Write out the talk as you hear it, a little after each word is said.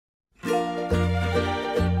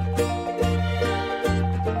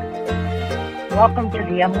Welcome to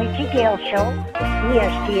the Emily T. Gale Show,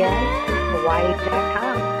 ESPN,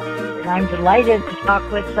 Hawaii.com. And I'm delighted to talk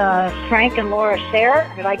with Frank and Laura Sayre.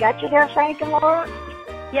 Have I got you there, Frank and Laura?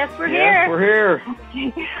 Yes, we're here. We're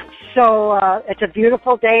here. So it's a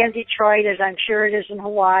beautiful day in Detroit, as I'm sure it is in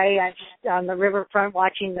Hawaii. I'm just on the riverfront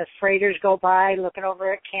watching the freighters go by, looking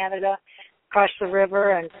over at Canada, across the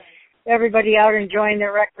river, and everybody out enjoying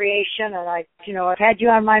their recreation. And I've had you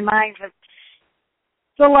on my mind for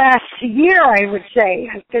the last year, I would say,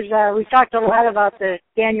 because we talked a lot about the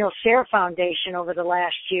Daniel Sayre Foundation over the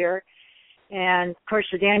last year. And, of course,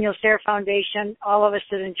 the Daniel Sayre Foundation, all of us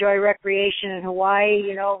that enjoy recreation in Hawaii,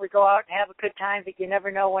 we go out and have a good time, but you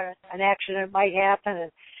never know when an accident might happen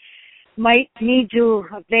and might need to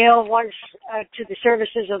avail once to the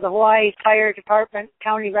services of the Hawaii Fire Department,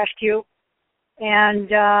 County Rescue.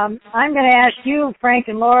 And I'm going to ask you, Frank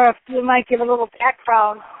and Laura, if you might give a little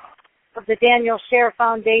background of the Daniel Sayre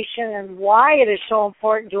Foundation and why it is so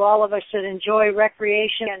important to all of us that enjoy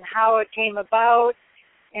recreation and how it came about.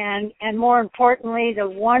 And more importantly,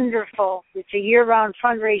 it's a year-round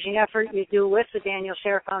fundraising effort you do with the Daniel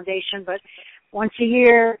Sayre Foundation, but once a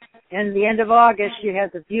year, in the end of August, you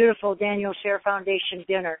have the beautiful Daniel Sayre Foundation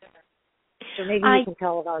dinner. So maybe you can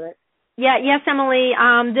tell about it. Yes, Emily.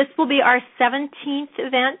 This will be our 17th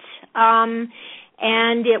event,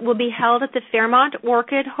 and it will be held at the Fairmont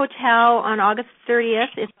Orchid Hotel on August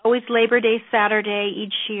 30th. It's always Labor Day Saturday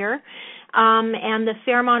each year. And the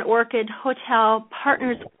Fairmont Orchid Hotel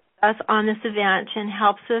partners with us on this event and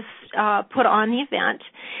helps us put on the event.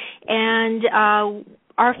 And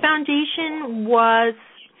our foundation was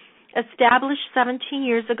established 17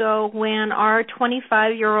 years ago when our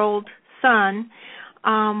 25-year-old son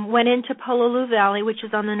went into Pololu Valley, which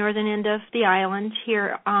is on the northern end of the island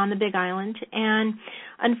here on the Big Island, and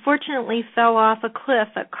unfortunately fell off a cliff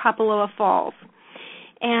at Kapalua Falls.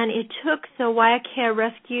 And it took the Waiakea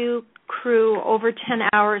Rescue crew over 10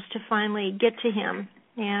 hours to finally get to him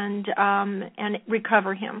and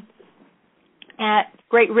recover him at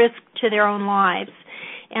great risk to their own lives.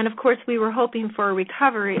 And of course, we were hoping for a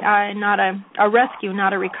recovery, not a rescue,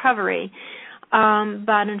 not a recovery.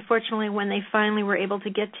 But unfortunately, when they finally were able to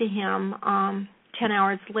get to him, 10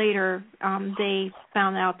 hours later, they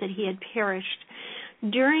found out that he had perished.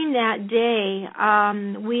 During that day,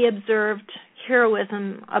 we observed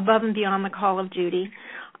heroism above and beyond the call of duty.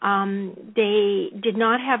 They did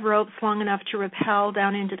not have ropes long enough to rappel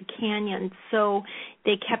down into the canyon, so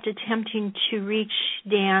they kept attempting to reach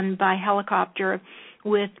Dan by helicopter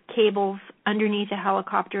with cables underneath the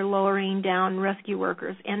helicopter lowering down rescue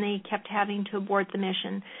workers, and they kept having to abort the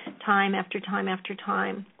mission time after time after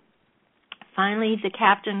time. Finally, the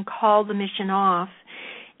captain called the mission off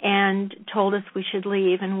and told us we should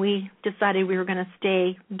leave, and we decided we were going to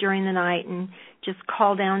stay during the night and just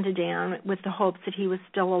call down to Dan with the hopes that he was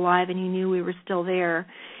still alive and he knew we were still there,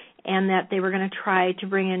 and that they were going to try to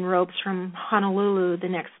bring in ropes from Honolulu the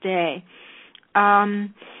next day.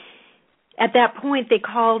 At that point, they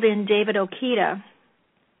called in David Okita,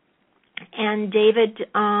 and David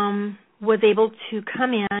was able to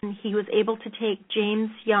come in. He was able to take James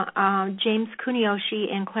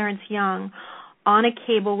Kuniyoshi and Clarence Young on a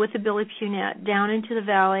cable with a Billy Punette down into the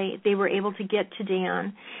valley. They were able to get to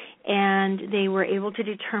Dan, and they were able to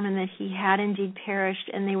determine that he had indeed perished,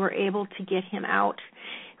 and they were able to get him out.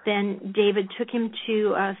 Then David took him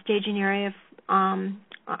to a staging area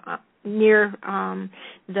near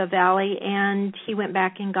the valley, and he went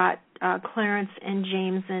back and got Clarence and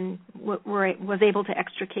James and was able to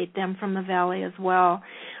extricate them from the valley as well,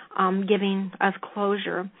 giving us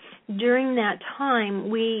closure. During that time,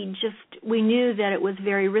 we knew that it was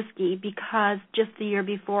very risky because just the year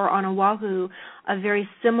before on Oahu, a very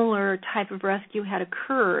similar type of rescue had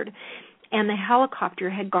occurred, and the helicopter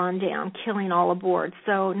had gone down, killing all aboard.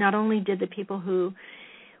 So not only did the people who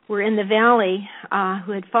were in the valley,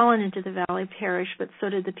 who had fallen into the valley, perish, but so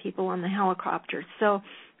did the people on the helicopter. So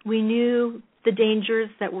we knew the dangers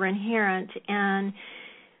that were inherent, and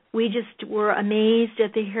we just were amazed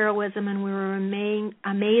at the heroism, and we were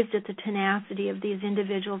amazed at the tenacity of these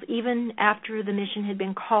individuals. Even after the mission had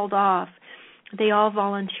been called off, they all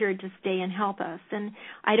volunteered to stay and help us. And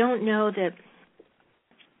I don't know that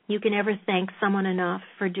you can ever thank someone enough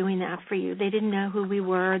for doing that for you. They didn't know who we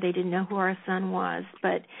were. They didn't know who our son was,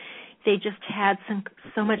 but they just had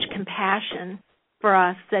so much compassion for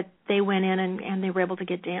us that they went in and they were able to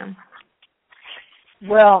get Dan.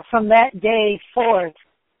 Well, from that day forth,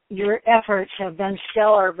 your efforts have been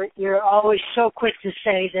stellar, but you're always so quick to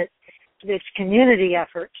say that it's community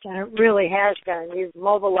efforts, and it really has been. You've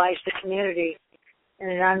mobilized the community in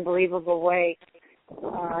an unbelievable way.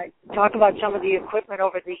 talk about some of the equipment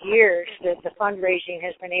over the years that the fundraising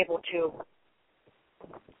has been able to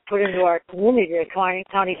put into our community, the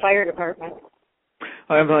County Fire Department.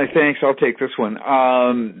 Emily, thanks. I'll take this one.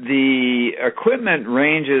 The equipment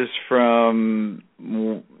ranges from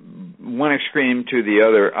one extreme to the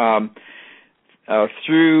other.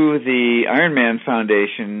 Through the Ironman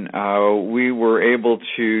Foundation, we were able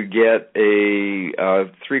to get a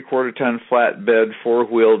 3/4-ton flatbed,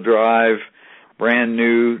 4-wheel drive, brand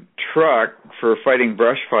new truck for fighting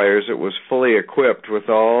brush fires. It was fully equipped with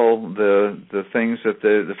all the things that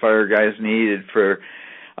the fire guys needed for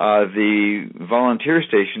the volunteer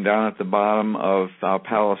station down at the bottom of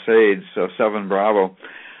Palisades, so 7 Bravo.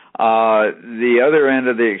 The other end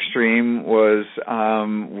of the extreme was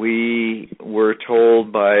we were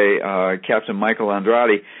told by Captain Michael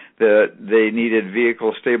Andrade that they needed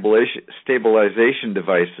vehicle stabilization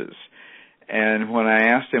devices. And when I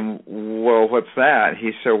asked him, well, what's that?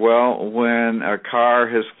 He said, well, when a car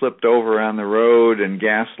has flipped over on the road and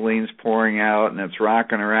gasoline's pouring out and it's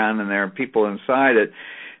rocking around and there are people inside it,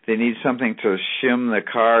 they need something to shim the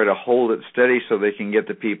car to hold it steady so they can get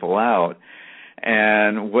the people out.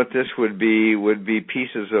 And what this would be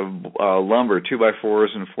pieces of lumber,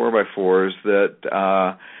 2x4s and 4x4s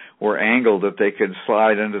that were angled that they could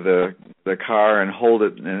slide into the car and hold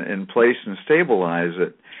it in place and stabilize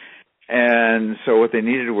it. And so what they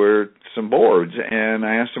needed were some boards. And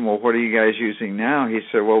I asked him, well, what are you guys using now? He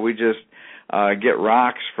said, well, we just get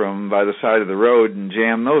rocks from by the side of the road and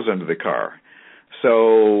jam those under the car.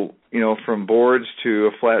 So, from boards to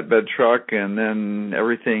a flatbed truck and then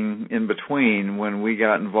everything in between, when we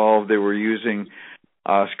got involved, they were using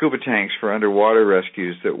scuba tanks for underwater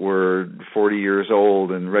rescues that were 40 years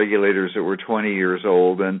old and regulators that were 20 years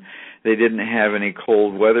old, and they didn't have any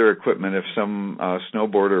cold weather equipment. If some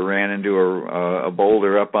snowboarder ran into a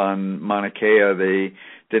boulder up on Mauna Kea, they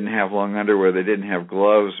didn't have long underwear, they didn't have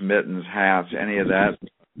gloves, mittens, hats, any of that.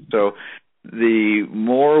 So the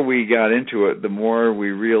more we got into it, the more we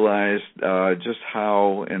realized just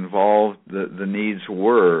how involved the needs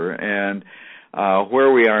were. And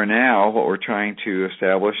where we are now, what we're trying to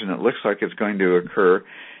establish, and it looks like it's going to occur,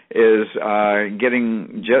 is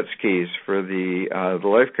getting jet skis for the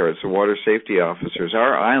lifeguards, the water safety officers.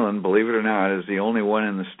 Our island, believe it or not, is the only one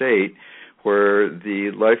in the state where the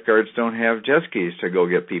lifeguards don't have jet skis to go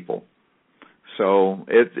get people. So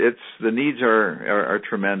it's the needs are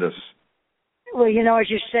tremendous. Well, as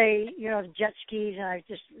you say, the jet skis, and I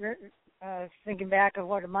just thinking back of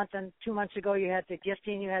what, 2 months ago, you had the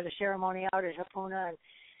gifting, you had the ceremony out at Hapuna,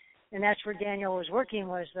 and that's where Daniel was working.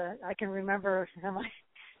 I can remember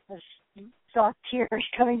I saw tears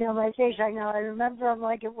coming down my face. I remember him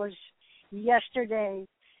like it was yesterday,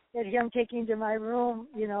 that him taking to my room,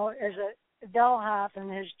 as a bellhop, and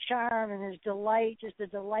his charm and his delight, just a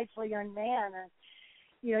delightful young man. And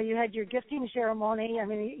you had your gifting ceremony. I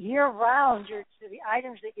mean, year-round, the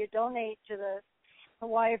items that you donate to the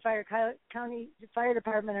Hawaii County Fire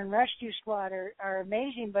Department and Rescue Squad are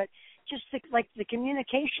amazing, but just the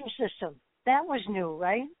communication system, that was new,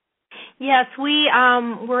 right? Yes, we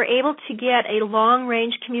were able to get a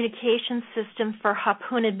long-range communication system for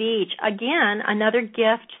Hapuna Beach. Again, another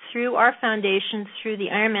gift through our foundation, through the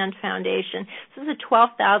Ironman Foundation. This is a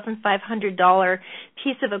 $12,500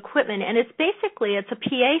 piece of equipment, and it's a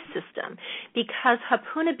PA system, because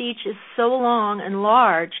Hapuna Beach is so long and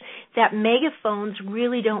large that megaphones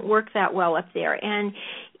really don't work that well up there. And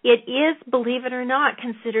it is, believe it or not,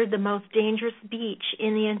 considered the most dangerous beach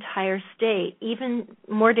in the entire state, even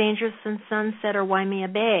more dangerous than Sunset or Waimea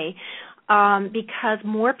Bay, because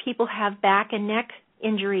more people have back and neck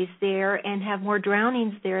injuries there and have more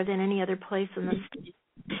drownings there than any other place in the state.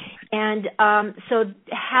 And so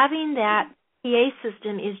having that PA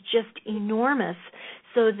system is just enormous,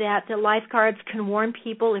 so that the lifeguards can warn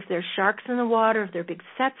people if there's sharks in the water, if there are big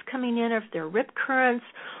sets coming in, or if there are rip currents,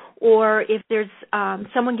 or if there's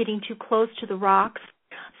someone getting too close to the rocks,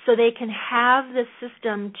 so they can have the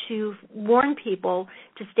system to warn people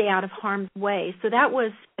to stay out of harm's way. So that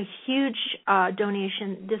was a huge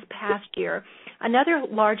donation this past year. Another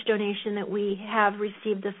large donation that we have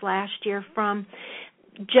received this last year from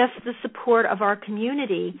just the support of our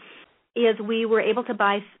community is we were able to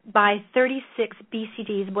buy 36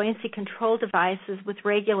 BCDs, buoyancy control devices, with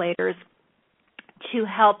regulators to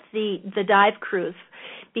help the dive crews,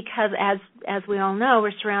 because as we all know,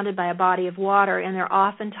 we're surrounded by a body of water, and they're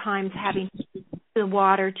oftentimes having to use the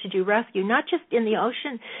water to do rescue, not just in the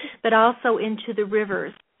ocean, but also into the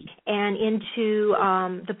rivers. and into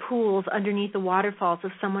the pools underneath the waterfalls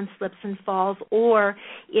if someone slips and falls, or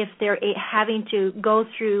if they're having to go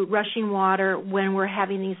through rushing water when we're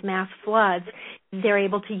having these mass floods, they're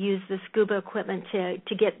able to use the scuba equipment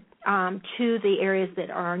to get to the areas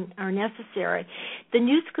that are necessary. The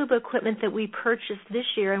new scuba equipment that we purchased this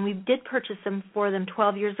year, and we did purchase them for them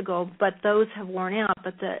 12 years ago, but those have worn out.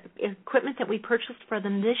 But the equipment that we purchased for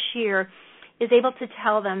them this year is able to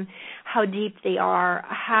tell them how deep they are,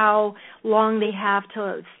 how long they have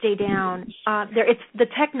to stay down. The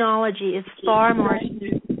technology is far more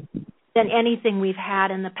than anything we've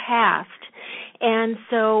had in the past. And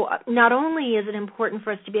so not only is it important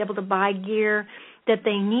for us to be able to buy gear that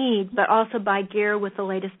they need, but also buy gear with the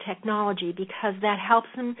latest technology, because that helps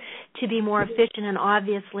them to be more efficient and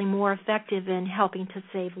obviously more effective in helping to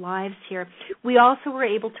save lives here. We also were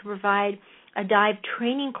able to provide a dive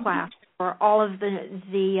training class for all of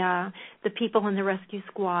the people in the rescue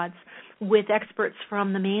squads with experts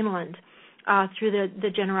from the mainland through the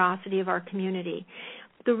generosity of our community.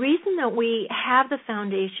 The reason that we have the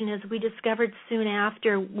foundation is we discovered soon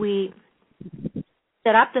after we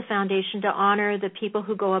set up the foundation to honor the people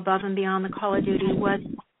who go above and beyond the call of duty was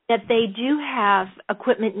that they do have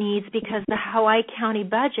equipment needs, because the Hawaii County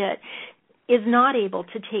budget is not able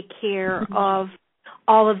to take care of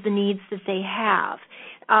all of the needs that they have.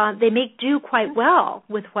 They make do quite well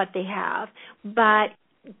with what they have, but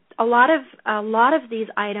a lot of these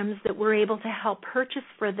items that we're able to help purchase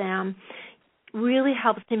for them really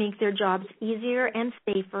helps to make their jobs easier and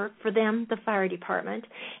safer for them, the fire department,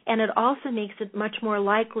 and it also makes it much more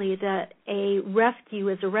likely that a rescue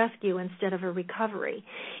is a rescue instead of a recovery.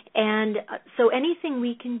 And so anything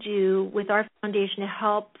we can do with our foundation to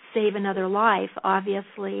help save another life,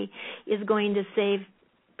 obviously, is going to save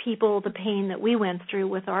people the pain that we went through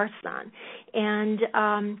with our son.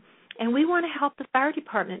 And we want to help the fire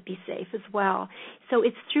department be safe as well. So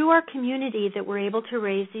it's through our community that we're able to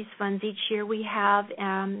raise these funds each year. We have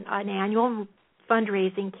an annual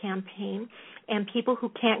fundraising campaign, and people who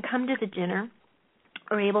can't come to the dinner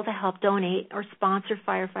are able to help donate or sponsor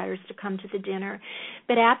firefighters to come to the dinner.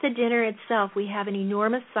 But at the dinner itself, we have an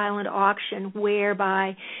enormous silent auction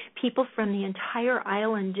whereby people from the entire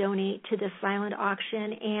island donate to this silent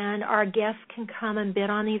auction, and our guests can come and bid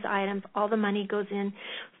on these items. All the money goes in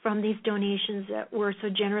from these donations that were so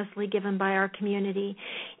generously given by our community.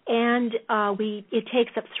 And it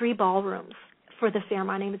takes up 3 ballrooms for the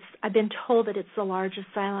Fairmont. I've been told that it's the largest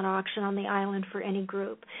silent auction on the island for any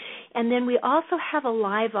group. And then we also have a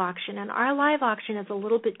live auction, and our live auction is a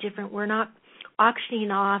little bit different. We're not auctioning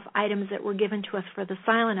off items that were given to us for the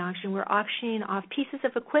silent auction. We're auctioning off pieces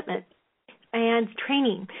of equipment and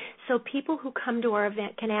training. So people who come to our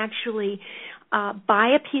event can actually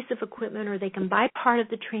buy a piece of equipment, or they can buy part of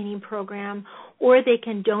the training program, or they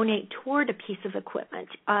can donate toward a piece of equipment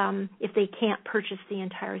if they can't purchase the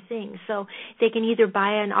entire thing. So they can either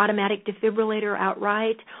buy an automatic defibrillator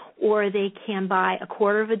outright, or they can buy a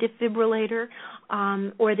quarter of a defibrillator,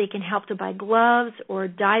 or they can help to buy gloves or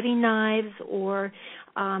diving knives, or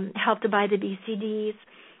help to buy the BCDs.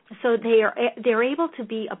 So they're able to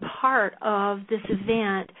be a part of this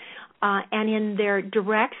event and in their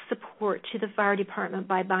direct support to the fire department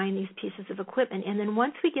by buying these pieces of equipment. And then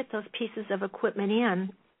once we get those pieces of equipment in,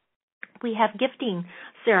 we have gifting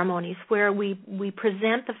ceremonies where we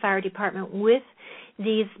present the fire department with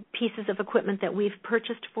these pieces of equipment that we've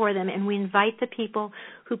purchased for them, and we invite the people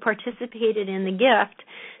who participated in the gift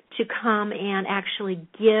to come and actually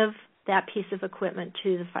give that piece of equipment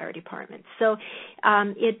to the fire department. So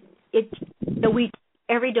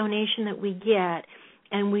every donation that we get,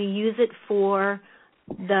 and we use it for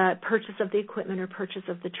the purchase of the equipment or purchase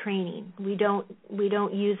of the training. We don't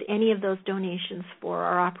use any of those donations for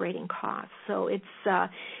our operating costs. So it's a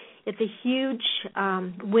huge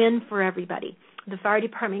win for everybody. The fire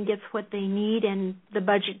department gets what they need, and the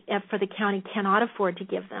budget for the county cannot afford to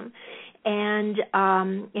give them. And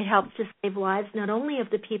it helps to save lives not only of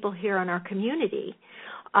the people here in our community,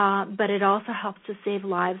 but it also helps to save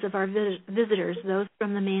lives of our visitors, those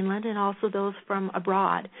from the mainland and also those from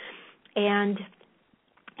abroad. And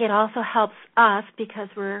it also helps us because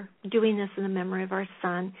we're doing this in the memory of our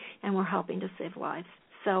son, and we're helping to save lives.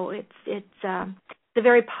 So it's a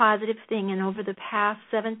very positive thing, and over the past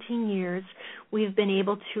 17 years, we've been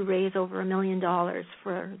able to raise over $1 million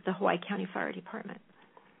for the Hawaii County Fire Department.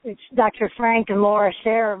 It's Dr. Frank and Laura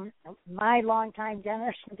Sayre, my longtime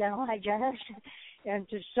dentist, dental hygienist, and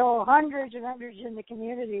just so hundreds and hundreds in the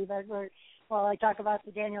community. But while I talk about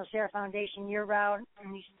the Daniel Sayre Foundation year-round,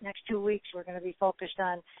 in these next 2 weeks, we're going to be focused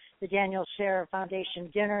on the Daniel Sayre Foundation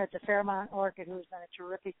dinner at the Fairmont Orchid, who's been a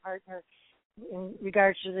terrific partner in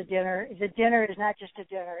regards to the dinner. The dinner is not just a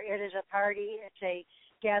dinner. It is a party. It's a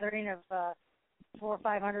gathering of 400 or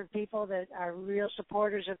 500 people that are real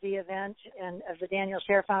supporters of the event and of the Daniel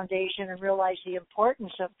Sayre Foundation and realize the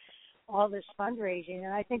importance of all this fundraising.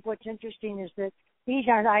 And I think what's interesting is that these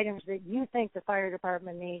aren't items that you think the fire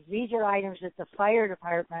department needs. These are items that the fire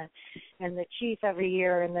department and the chief every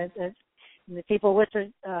year and the people with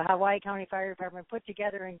the Hawaii County Fire Department put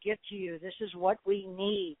together and give to you. This is what we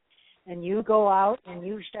need. And you go out and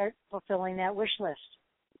you start fulfilling that wish list.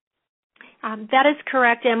 That is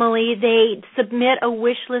correct, Emily. They submit a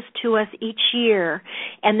wish list to us each year,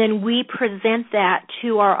 and then we present that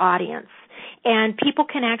to our audience. And people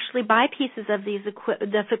can actually buy pieces of this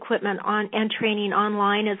equipment and training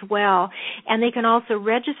online as well. And they can also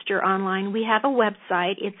register online. We have a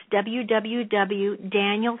website. It's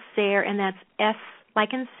www.danielsayre, and that's S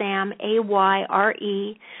like in Sam,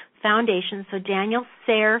 AYRE Foundation. So Daniel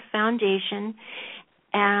Sayre Foundation.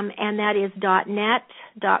 And that is .net,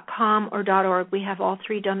 .com, or .org. We have all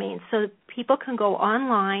three domains. So people can go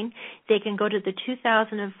online. They can go to the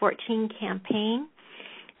 2014 campaign.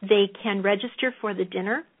 They can register for the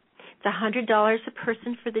dinner. It's $100 a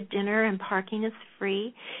person for the dinner, and parking is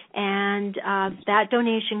free. And that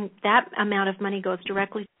amount of money goes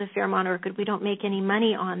directly to the Fairmont Orchid. We don't make any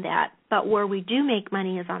money on that. But where we do make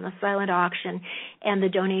money is on the silent auction and the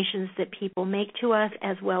donations that people make to us,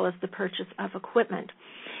 as well as the purchase of equipment.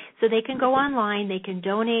 So they can go online, they can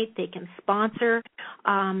donate, they can sponsor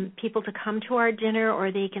people to come to our dinner,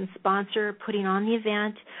 or they can sponsor putting on the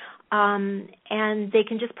event. And they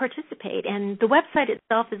can just participate. And the website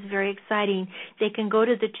itself is very exciting. They can go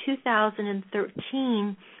to the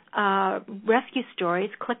 2013 rescue stories,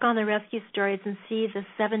 click on the rescue stories, and see the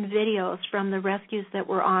 7 videos from the rescues that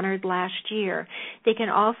were honored last year. They can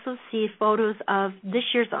also see photos of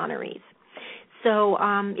this year's honorees. So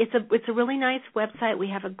it's a really nice website. We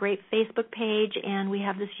have a great Facebook page, and we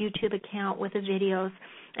have this YouTube account with the videos,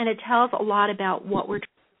 and it tells a lot about what we're trying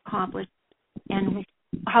to accomplish and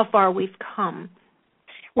how far we've come.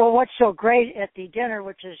 Well, what's so great at the dinner,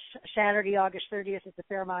 which is Saturday, August 30th at the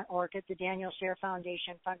Fairmont Orchid, the Daniel Sayre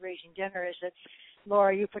Foundation fundraising dinner, is that,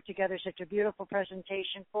 Laura, you put together such a beautiful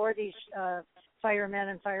presentation for these firemen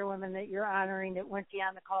and firewomen that you're honoring that went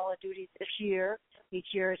beyond the call of duty this year.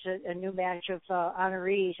 Each year it's a new batch of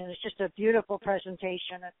honorees, and it's just a beautiful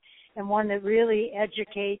presentation and one that really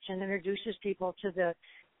educates and introduces people to the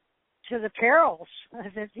perils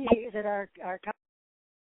that our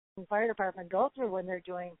fire department go through when they're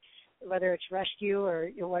doing, whether it's rescue or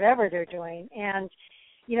whatever they're doing. And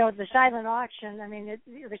you know, the silent auction, I mean,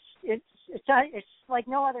 it's like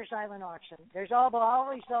no other silent auction. There's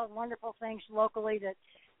always those wonderful things locally that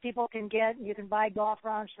people can get. You can buy golf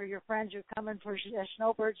rounds for your friends who are coming for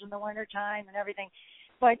snowbirds in the wintertime and everything.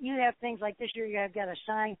 But you have things like this year, you have got a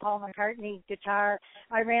signed Paul McCartney guitar.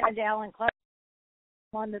 I ran into Alan Clark,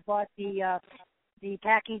 one that bought the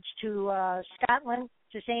package to Scotland,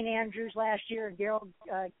 to St. Andrews last year, and Gerald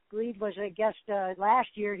Gleed was a guest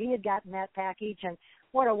last year. He had gotten that package, and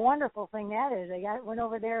what a wonderful thing that is. They went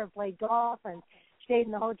over there and played golf and stayed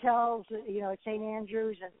in the hotels, you know, at St.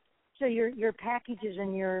 Andrews. And so your packages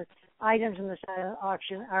and your items in the silent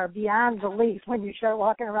auction are beyond belief when you start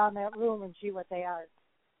walking around that room and see what they are.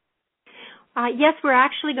 Yes, we're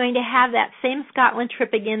actually going to have that same Scotland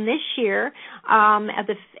trip again this year at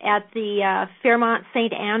the Fairmont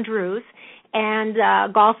St. Andrews, and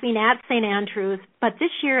golfing at St. Andrews, but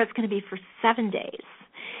this year it's going to be for 7 days.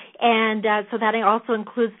 And so that also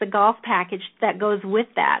includes the golf package that goes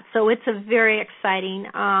with that. So it's a very exciting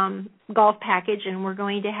golf package, and we're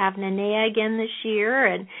going to have Nanea again this year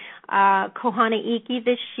and Kohana Iki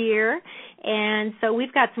this year. And so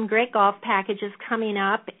we've got some great golf packages coming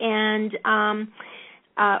up, and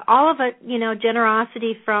all of it, you know,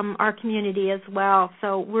 generosity from our community as well.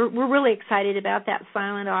 So we're really excited about that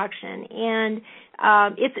silent auction, and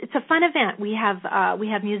it's a fun event. We have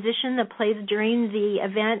musician that plays during the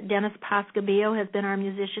event. Dennis Pascabio has been our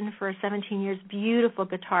musician for 17 years. Beautiful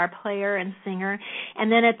guitar player and singer.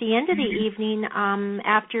 And then at the end of the evening,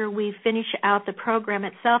 after we finish out the program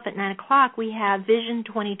itself at 9 o'clock, we have Vision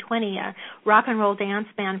 2020, a rock and roll dance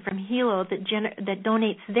band from Hilo that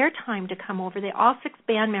donates their time to come over. All 6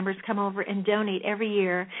 band members come over and donate every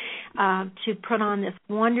year to put on this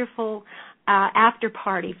wonderful after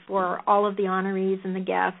party for all of the honorees and the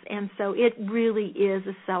guests, and so it really is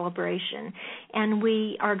a celebration. And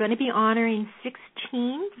we are going to be honoring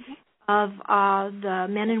 16 of the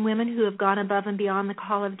men and women who have gone above and beyond the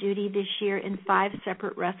call of duty this year in 5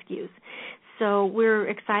 separate rescues. So we're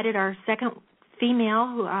excited. Our second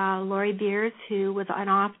female, Lori Beers, who was an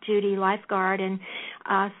off-duty lifeguard and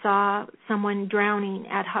saw someone drowning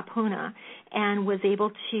at Hapuna and was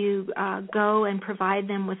able to go and provide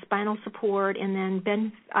them with spinal support. And then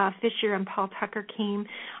Ben Fisher and Paul Tucker came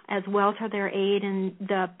as well to their aid, and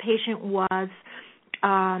the patient was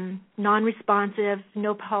non-responsive,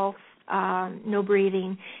 no pulse, no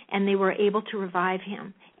breathing, and they were able to revive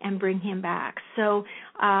him and bring him back. So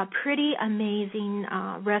pretty amazing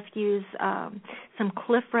rescues, some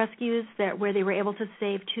cliff rescues where they were able to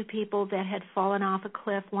save 2 people that had fallen off a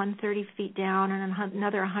cliff, one 30 feet down and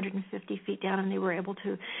another 150 feet down, and they were able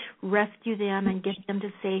to rescue them and get them to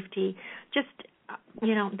safety. Just,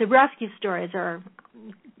 the rescue stories are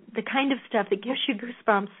the kind of stuff that gives you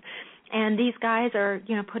goosebumps. And these guys are,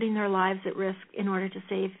 putting their lives at risk in order to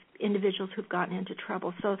save individuals who've gotten into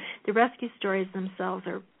trouble. So the rescue stories themselves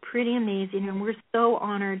are pretty amazing, and we're so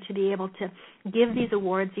honored to be able to give these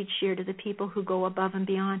awards each year to the people who go above and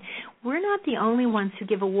beyond. We're not the only ones who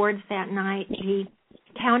give awards that night. The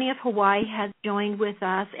County of Hawaii has joined with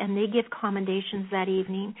us, and they give commendations that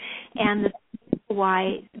evening. And the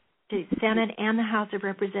Hawaii, the Senate and the House of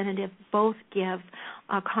Representatives both give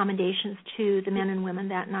commendations to the men and women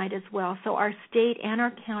that night as well. So our state and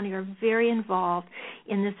our county are very involved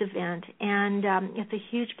in this event, and it's a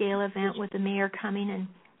huge gala event with the mayor coming and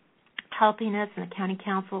helping us, and the county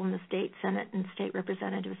council and the state senate and state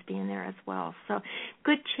representatives being there as well. So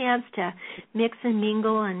good chance to mix and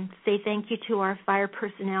mingle and say thank you to our fire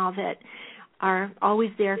personnel that are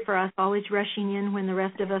always there for us, always rushing in when the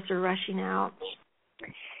rest of us are rushing out.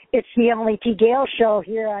 It's the Emily T. Gale Show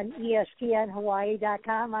here on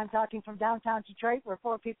ESPNHawaii.com. I'm talking from downtown Detroit, where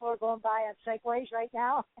 4 people are going by on segways right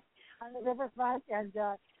now on the riverfront, and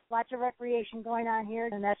lots of recreation going on here.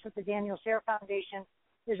 And that's what the Daniel Sayre Foundation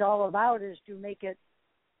is all about, is to make it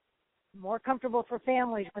more comfortable for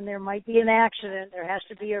families when there might be an accident. There has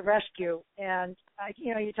to be a rescue. And,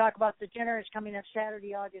 you talk about the dinner is coming up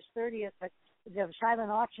Saturday, August 30th, but the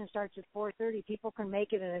silent auction starts at 4:30. People can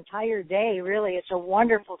make it an entire day, really. It's a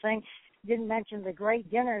wonderful thing. Didn't mention the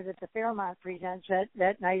great dinner that the Fairmont presents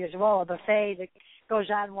that night as well, a buffet that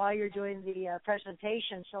goes on while you're doing the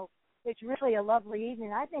presentation. So it's really a lovely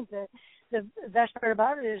evening. I think the best part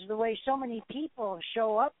about it is the way so many people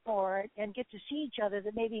show up for it and get to see each other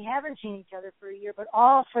that maybe haven't seen each other for a year, but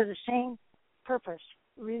all for the same purpose,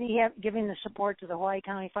 really giving the support to the Hawaii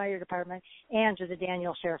County Fire Department and to the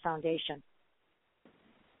Daniel Sayre Foundation.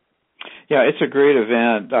 Yeah, it's a great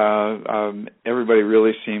event. Everybody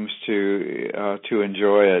really seems to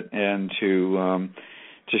enjoy it and to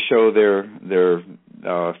show their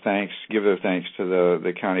thanks, give their thanks to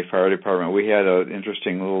the county fire department. We had an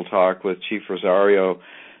interesting little talk with Chief Rosario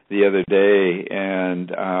the other day, and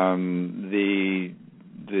the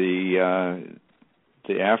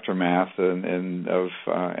aftermath and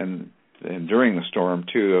during the storm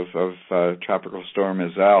too of Tropical Storm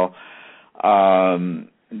Iselle.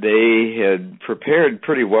 They had prepared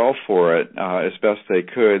pretty well for it as best they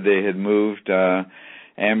could. They had moved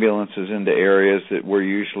ambulances into areas that were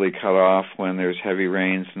usually cut off when there's heavy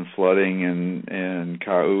rains and flooding in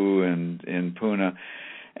Kau and in Puna.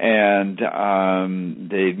 And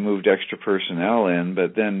they'd moved extra personnel in.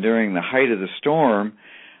 But then during the height of the storm,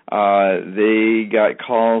 they got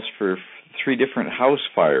calls for 3 different house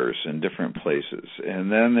fires in different places. And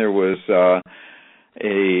then there was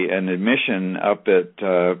an admission up at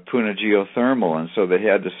Puna Geothermal, and so they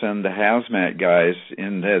had to send the hazmat guys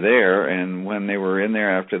in there, and when they were in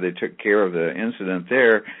there after they took care of the incident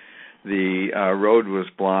there, the road was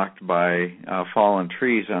blocked by fallen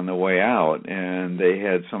trees on the way out, and they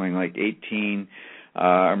had something like 18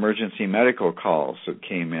 emergency medical calls that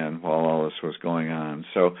came in while all this was going on.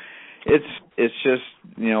 So it's just,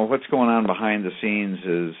 what's going on behind the scenes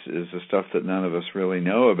is the stuff that none of us really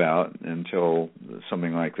know about until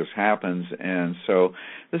something like this happens. And so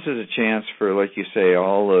this is a chance for, like you say,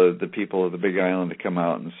 all the people of the Big Island to come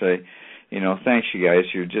out and say, thanks you guys,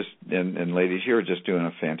 you're just, and ladies, you're just doing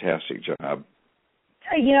a fantastic job.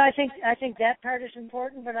 I think that part is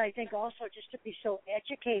important, but I think also just to be so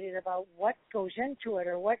educated about what goes into it,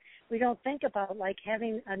 or what we don't think about, like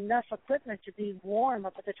having enough equipment to be warm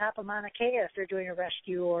up at the top of Mauna Kea if they're doing a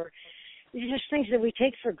rescue, or just things that we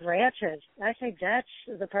take for granted. I think that's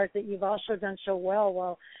the part that you've also done so well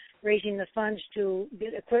while raising the funds to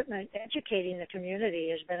get equipment. Educating the community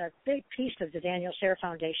has been a big piece of the Daniel Sayre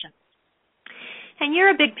Foundation. And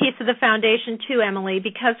you're a big piece of the foundation too, Emily,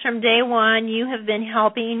 because from day one you have been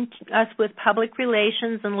helping us with public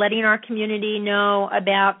relations and letting our community know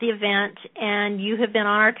about the event, and you have been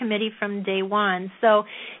on our committee from day one. So,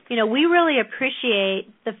 we really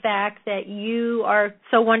appreciate the fact that you are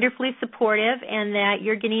so wonderfully supportive and that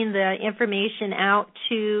you're getting the information out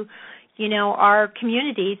to, our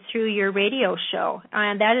community through your radio show.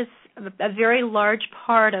 And that is a very large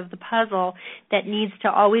part of the puzzle that needs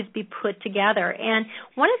to always be put together. And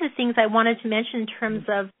one of the things I wanted to mention in terms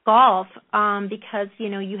of golf, because,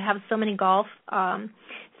 you have so many golf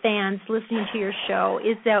fans listening to your show,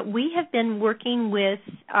 is that we have been working with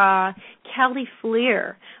Kelly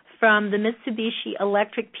Fleer from the Mitsubishi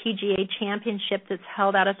Electric PGA Championship that's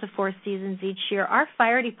held out at the Four Seasons each year. Our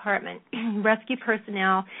fire department, rescue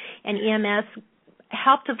personnel, and EMS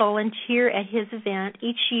help to volunteer at his event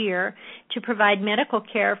each year to provide medical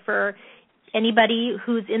care for anybody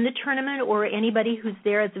who's in the tournament or anybody who's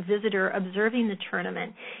there as a visitor observing the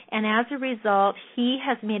tournament. And as a result, he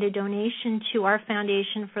has made a donation to our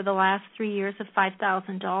foundation for the last 3 years of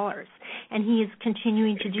 $5,000. And he is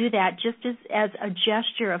continuing to do that just as a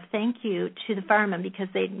gesture of thank you to the firemen, because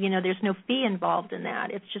there's no fee involved in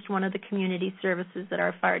that. It's just one of the community services that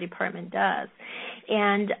our fire department does.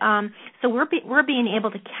 And so we're being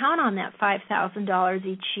able to count on that $5,000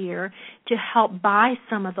 each year to help buy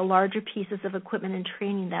some of the larger pieces of equipment and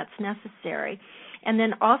training that's necessary. And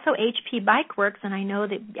then also HP Bike Works, and I know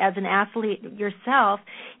that as an athlete yourself,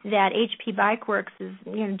 that HP Bike Works is,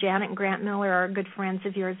 Janet and Grant Miller are good friends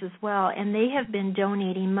of yours as well, and they have been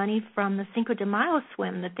donating money from the Cinco de Mayo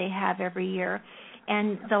swim that they have every year,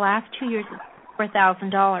 and the last 2 years it's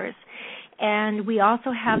 $4,000. And we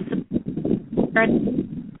also have some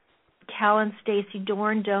Cal and Stacy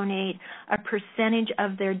Dorn donate a percentage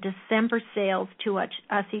of their December sales to us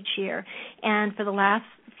each year. And for the last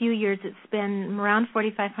few years, it's been around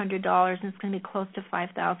 $4,500, and it's going to be close to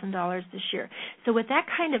 $5,000 this year. So with that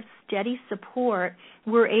kind of steady support,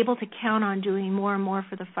 we're able to count on doing more and more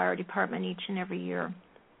for the fire department each and every year.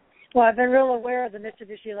 Well, I've been real aware of the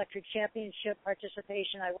Mitsubishi Electric Championship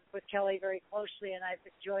participation. I work with Kelly very closely, and I've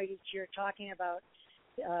enjoyed each year talking about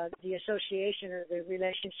the association or the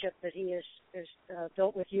relationship that he has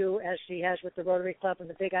built with you, as he has with the Rotary Club and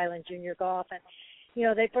the Big Island Junior Golf. And,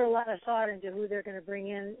 they put a lot of thought into who they're going to bring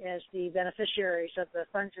in as the beneficiaries of the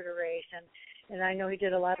funds of the race. And I know he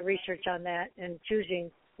did a lot of research on that and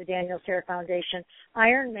choosing the Daniel Sayre Foundation.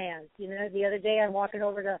 Ironman, the other day I'm walking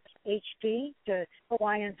over to HP, to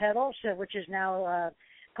Hawaiian Pedals, which is now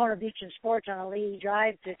Kona Beach and Sports on a Lee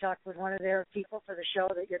Drive, to talk with one of their people for the show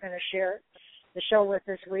that you're going to share the show with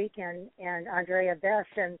this week, and Andrea Best,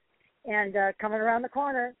 and coming around the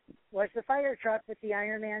corner was the fire truck with the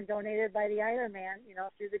Ironman donated by the Ironman,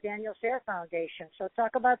 through the Daniel Sayre Foundation. So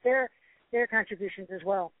talk about their contributions as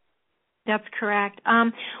well. That's correct.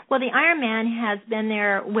 Well, the Ironman has been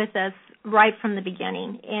there with us right from the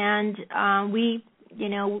beginning, and we,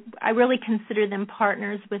 I really consider them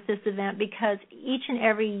partners with this event, because each and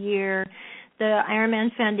every year the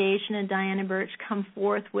Ironman Foundation and Diana Birch come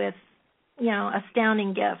forth with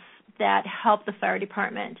astounding gifts that help the fire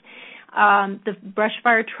department. The brush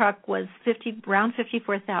fire truck was around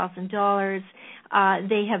 $54,000.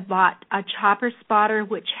 They have bought a chopper spotter,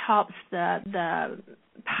 which helps the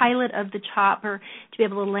pilot of the chopper to be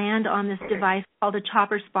able to land on this device called a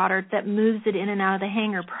chopper spotter that moves it in and out of the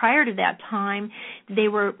hangar. Prior to that time,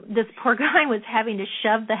 this poor guy was having to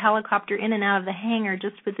shove the helicopter in and out of the hangar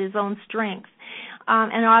just with his own strength.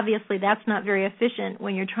 And obviously that's not very efficient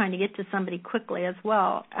when you're trying to get to somebody quickly as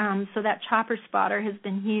well. So that chopper spotter has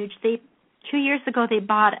been huge. 2 years ago they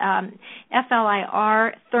bought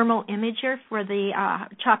FLIR thermal imager for the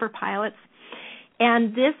chopper pilots.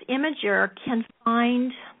 And this imager can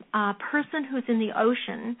find a person who's in the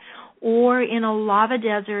ocean or in a lava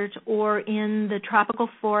desert or in the tropical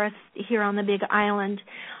forest here on the Big Island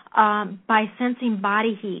by sensing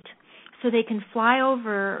body heat. So they can fly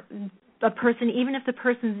over a person, even if the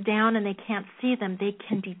person's down and they can't see them, they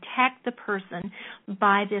can detect the person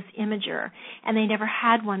by this imager. And they never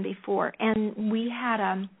had one before. And we had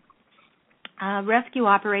a rescue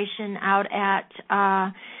operation out at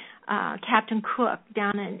Captain Cook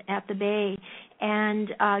down at the bay, and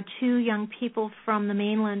 2 young people from the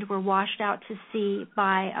mainland were washed out to sea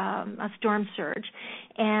by a storm surge,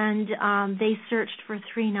 and they searched for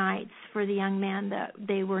 3 nights for the young man that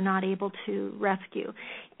they were not able to rescue.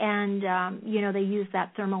 And they used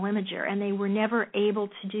that thermal imager, and they were never able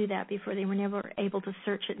to do that before. They were never able to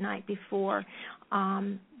search at night before.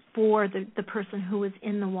 for the person who was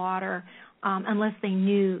in the water, unless they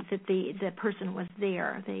knew that the person was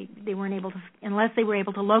there. They weren't able to, unless they were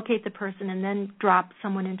able to locate the person and then drop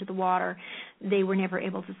someone into the water, they were never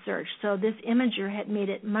able to search. So this imager had made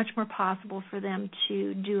it much more possible for them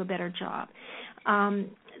to do a better job.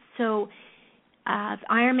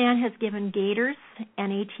 Ironman has given gators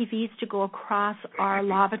and ATVs to go across our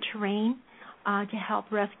lava terrain to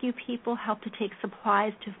help rescue people, help to take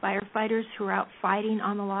supplies to firefighters who are out fighting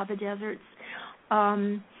on the lava deserts.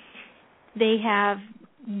 They have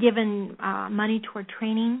given money toward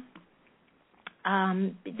training.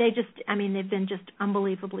 They've been just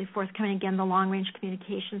unbelievably forthcoming. Again, the long-range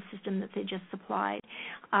communication system that they just supplied.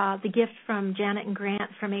 The gift from Janet and Grant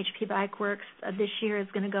from HP Bike Works this year is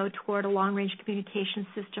going to go toward a long-range communication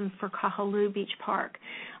system for Kahaluu Beach Park.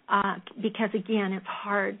 Because, again, it's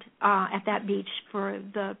hard at that beach for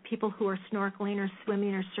the people who are snorkeling or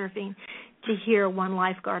swimming or surfing to hear one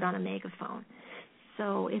lifeguard on a megaphone.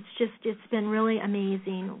 So it's been really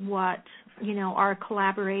amazing what, our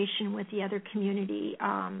collaboration with the other community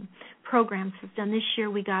programs has done. This year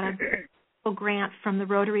we got a grant from the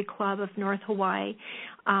Rotary Club of North Hawaii,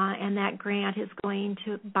 and that grant is going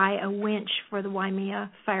to buy a winch for the Waimea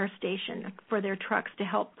Fire Station for their trucks to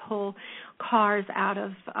help pull cars out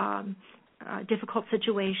of difficult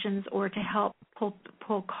situations or to help pull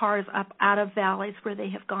cars up out of valleys where they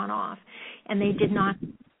have gone off, and they did not,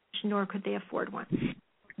 nor could they afford one.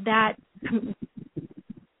 That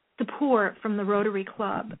support from the Rotary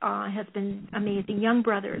Club has been amazing. Young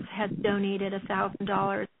Brothers had donated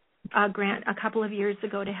 $1,000 grant a couple of years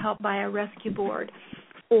ago to help buy a rescue board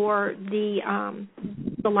for the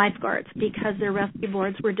lifeguards because their rescue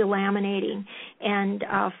boards were delaminating and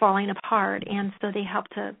falling apart, and so they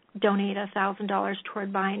helped to donate $1,000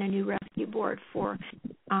 toward buying a new rescue board for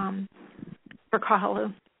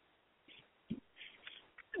Kahaluu.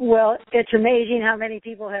 Well, it's amazing how many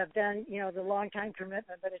people have done, the long-time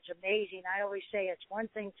commitment, but it's amazing. I always say it's one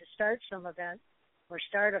thing to start some event or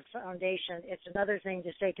start a foundation. It's another thing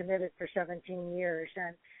to stay committed for 17 years.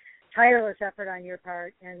 And tireless effort on your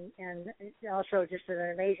part, and also just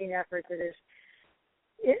an amazing effort that has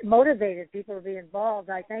motivated people to be involved.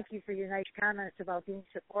 I thank you for your nice comments about being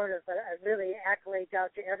supportive, but I really accolades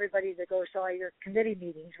out to everybody that goes to all your committee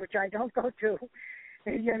meetings, which I don't go to.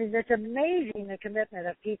 I mean, it's amazing the commitment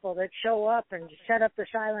of people that show up and set up the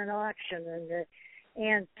silent auction and the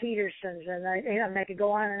Ann Petersons, and I could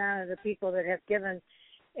go on and on of the people that have given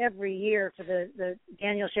every year for the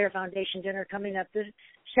Daniel Sayre Foundation dinner coming up this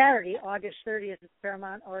Saturday, August 30th at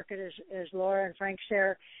Fairmont Orchid, as Laura and Frank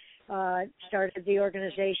Sayre started the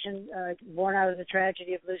organization, born out of the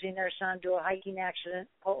tragedy of losing their son to a hiking accident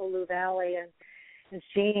in Po'olu Valley and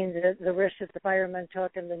seeing the risk that the firemen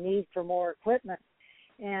took and the need for more equipment.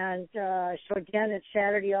 And so, again, it's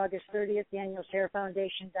Saturday, August 30th,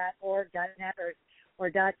 DanielSayreFoundation.org.net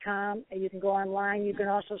or .com. You can go online. You can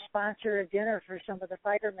also sponsor a dinner for some of the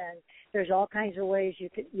firemen. There's all kinds of ways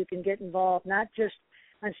you can get involved, not just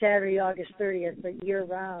on Saturday, August 30th, but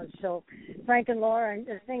year-round. So, Frank and Laura, and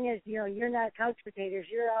the thing is, you're not couch potatoes.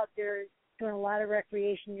 You're out there doing a lot of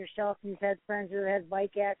recreation yourself. You've had friends who have had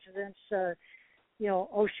bike accidents,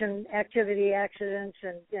 ocean activity accidents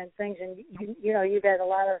and things, and you've had a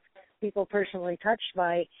lot of people personally touched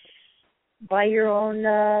by your own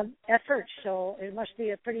efforts. So it must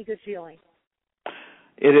be a pretty good feeling.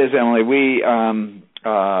 It is, Emily. We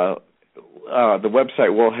the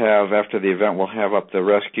website will have, after the event, we'll have up the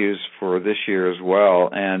rescues for this year as well.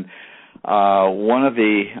 And one of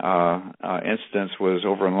the incidents was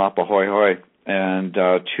over in Lapahoihoi, and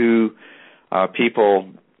two people,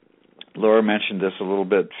 Laura mentioned this a little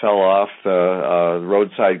bit, fell off the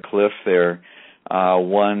roadside cliff there,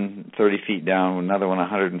 one 30 feet down, another one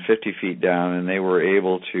 150 feet down, and they were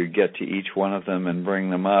able to get to each one of them and bring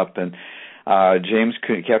them up. And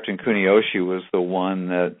Captain Kuniyoshi was the one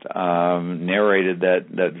that narrated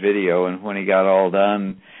that video, and when he got all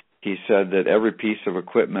done, he said that every piece of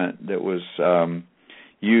equipment that was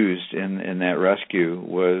used in that rescue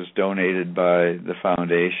was donated by the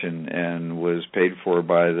foundation and was paid for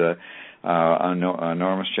by the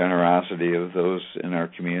enormous generosity of those in our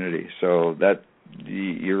community. So that,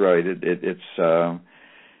 you're right, it's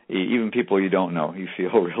even people you don't know, you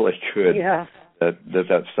feel really good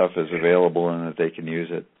that stuff is available and that they can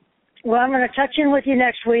use it. Well, I'm going to touch in with you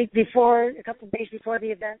next week, a couple of days before the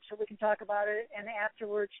event, so we can talk about it, and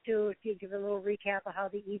afterwards too, if you give a little recap of how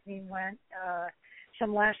the evening went.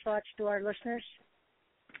 Some last thoughts to our listeners?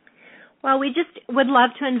 Well, we just would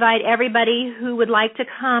love to invite everybody who would like to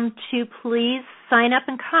come to please sign up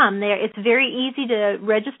and come. It's very easy to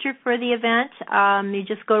register for the event. You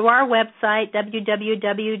just go to our website,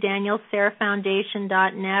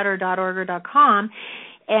 www.danielsarahfoundation.net or .org or .com,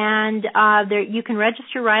 and there you can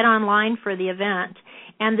register right online for the event.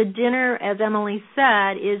 And the dinner, as Emily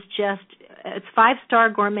said, is it's 5-star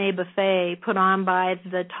gourmet buffet put on by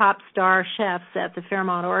the top star chefs at the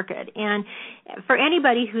Fairmont Orchid. And for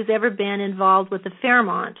anybody who's ever been involved with the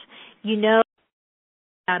Fairmont, you know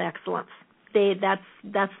about excellence. That's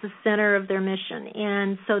the center of their mission.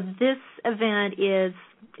 And so this event it's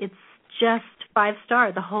just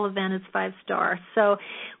 5-star. The whole event is 5-star. So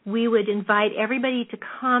we would invite everybody to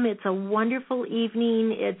come. It's a wonderful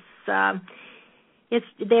evening. It's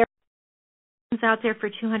there out there for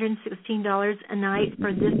 $216 a night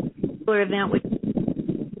for this particular event, which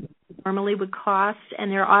normally would cost,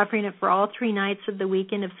 and they're offering it for all 3 nights of the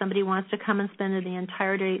weekend. If somebody wants to come and spend the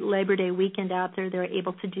entire Labor Day weekend out there, they're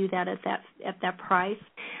able to do that at that price.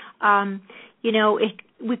 We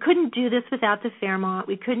couldn't do this without the Fairmont.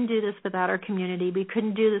 We couldn't do this without our community. We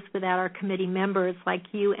couldn't do this without our committee members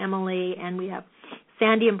like you, Emily, and we have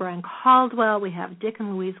Sandy and Brian Caldwell. We have Dick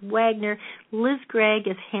and Louise Wagner. Liz Gregg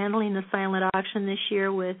is handling the silent auction this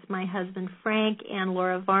year with my husband Frank and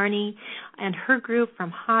Laura Varney and her group from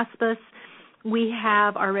Hospice. We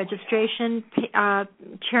have our registration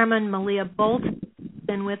chairman, Malia Bolt,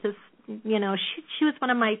 been with us. She was one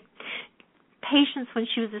of my patients when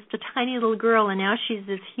she was just a tiny little girl, and now she's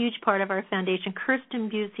this huge part of our foundation. Kirsten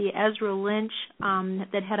Busey, Ezra Lynch,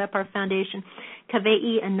 that head up our foundation,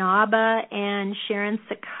 Kavei Inaba, and Sharon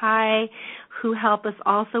Sakai, who help us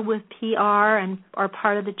also with PR and are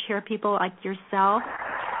part of the chair people like yourself.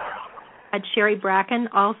 Sherry Bracken,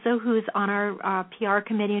 also, who's on our PR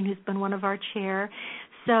committee and who's been one of our chair.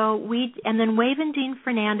 And then Wave and Dean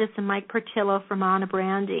Fernandez and Mike Portillo from Anna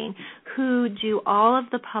Branding, who do all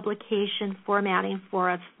of the publication formatting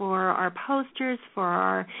for us, for our posters, for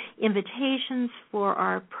our invitations, for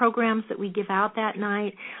our programs that we give out that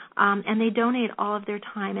night, and they donate all of their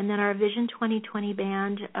time. And then our Vision 2020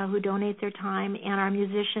 band, who donate their time, and our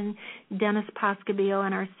musician, Dennis Pascabillo,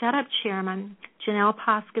 and our setup chairman, Janelle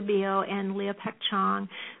Pascabillo and Leah Peck Chong,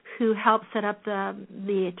 who help set up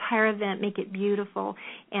the entire event, make it beautiful,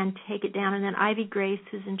 and take it down. And then Ivy Grace,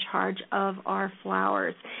 who's in charge of our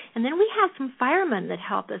flowers. And then we have some firemen that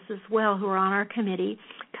help us as well, who are on our committee,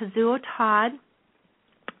 Kazuo Todd,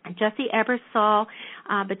 Jesse Ebersol,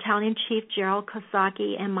 Battalion Chief Gerald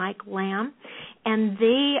Kosaki, and Mike Lamb. And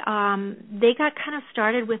they got kind of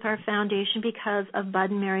started with our foundation because of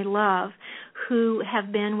Bud and Mary Love, who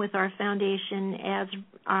have been with our foundation as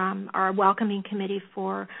our welcoming committee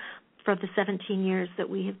for the 17 years that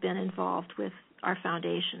we have been involved with our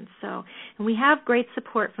foundation. So, and we have great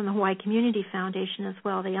support from the Hawaii Community Foundation as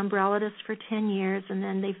well. They umbrellaed us for 10 years, and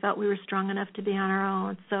then they felt we were strong enough to be on our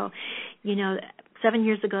own. So, 7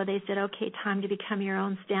 years ago they said, okay, time to become your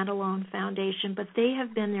own standalone foundation. But they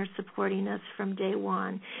have been there supporting us from day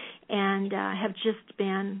one and have just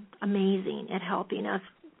been amazing at helping us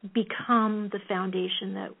become the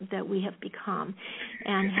foundation that we have become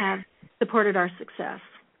and have supported our success.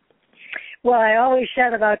 Well, I always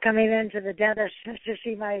said about coming into the dentist to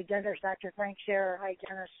see my dentist, Dr. Frank Scherer, hi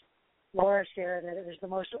Dennis, Laura Scherer, that it was the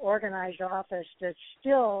most organized office, that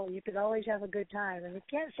still you could always have a good time. And you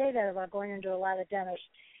can't say that about going into a lot of dentists.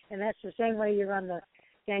 And that's the same way you run the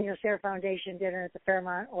Daniel Sayre Foundation dinner at the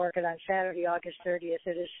Fairmont Orchid on Saturday, August 30th.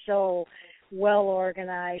 It is so well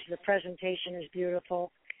organized. The presentation is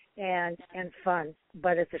beautiful and fun,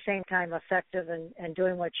 but at the same time effective and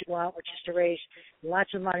doing what you want, which is to raise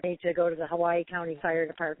lots of money to go to the Hawaii County Fire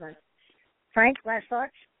Department. Frank, last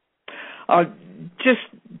thoughts? Just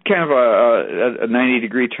kind of a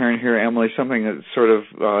 90-degree turn here, Emily, something that sort of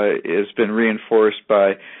has been reinforced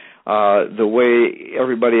by the way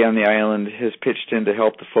everybody on the island has pitched in to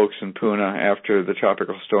help the folks in Puna after the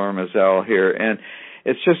tropical storm Azelle here. And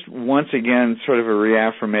it's just once again sort of a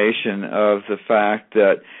reaffirmation of the fact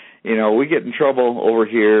that, we get in trouble over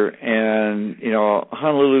here and,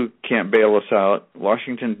 Honolulu can't bail us out.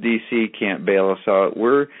 Washington, D.C. can't bail us out.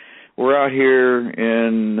 We're out here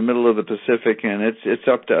in the middle of the Pacific, and it's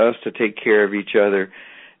up to us to take care of each other.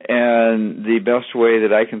 And the best way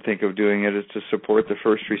that I can think of doing it is to support the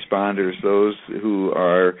first responders, those who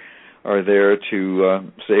are there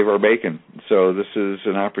to save our bacon. So this is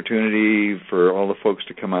an opportunity for all the folks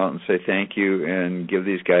to come out and say thank you and give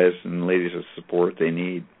these guys and ladies the support they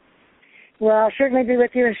need. Well, I'll certainly be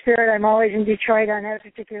with you in spirit. I'm always in Detroit on that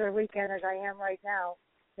particular weekend, as I am right now.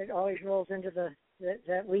 It always rolls into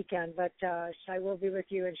that weekend, but I will be with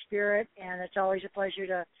you in spirit, and it's always a pleasure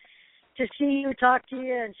to to see you, talk to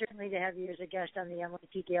you, and certainly to have you as a guest on the Emily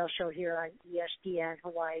T. Gale Show here on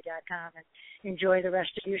ESPNHawaii.com. And enjoy the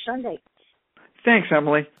rest of your Sunday. Thanks,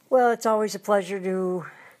 Emily. Well, it's always a pleasure to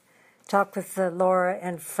talk with Laura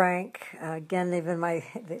and Frank. Again, they've been my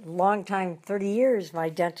long time, 30 years, my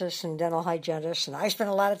dentist and dental hygienist. And I spent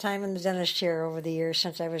a lot of time in the dentist chair over the years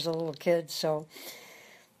since I was a little kid. So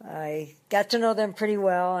I got to know them pretty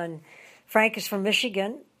well. And Frank is from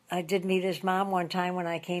Michigan. I did meet his mom one time when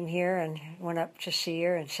I came here and went up to see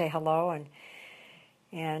her and say hello. And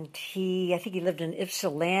I think he lived in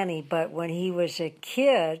Ypsilanti, but when he was a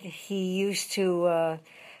kid, he used to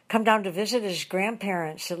come down to visit his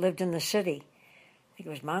grandparents that lived in the city. I think it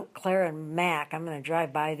was Montclair and Mac. I'm going to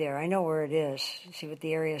drive by there. I know where it is, see what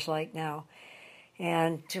the area is like now.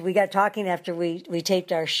 And we got talking after we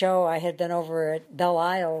taped our show. I had been over at Belle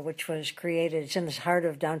Isle, which was created, it's in the heart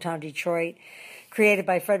of downtown Detroit, created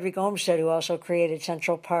by Frederick Olmsted, who also created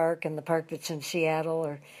Central Park and the park that's in Seattle,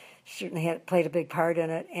 or certainly played a big part in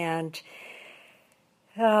it. And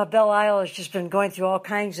Belle Isle has just been going through all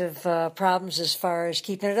kinds of problems as far as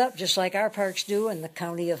keeping it up, just like our parks do in the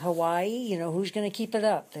county of Hawaii. You know, who's going to keep it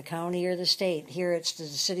up, the county or the state? Here it's the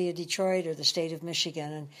city of Detroit or the state of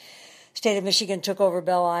Michigan. And the state of Michigan took over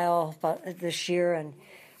Belle Isle this year, and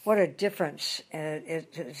what a difference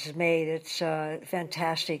it's made. It's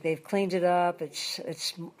fantastic. They've cleaned it up.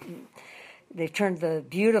 They've turned the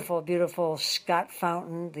beautiful, beautiful Scott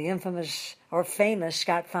Fountain, the infamous or famous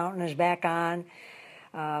Scott Fountain, is back on.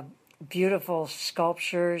 Beautiful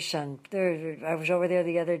sculptures, and I was over there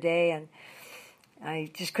the other day, and I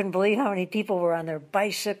just couldn't believe how many people were on their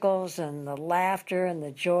bicycles, and the laughter and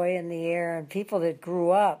the joy in the air, and people that grew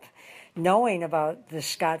up knowing about the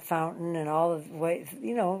Scott Fountain and all of the way,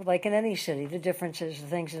 you know, like in any city, the differences, the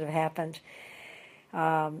things that have happened,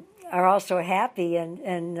 are also happy.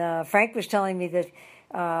 And Frank was telling me that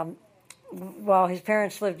while his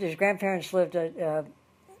grandparents lived at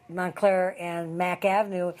Montclair and Mack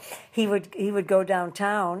Avenue, he would go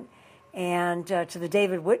downtown and to the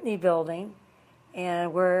David Whitney building,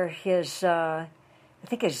 and where I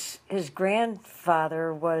think his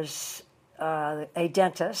grandfather was a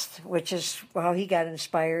dentist, which is how he got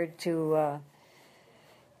inspired to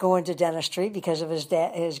go into dentistry, because of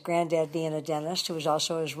his granddad being a dentist, who was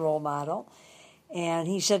also his role model. And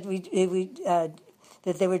he said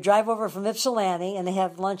that they would drive over from Ypsilanti and they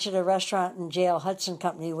have lunch at a restaurant in J.L. Hudson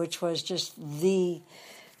Company, which was just the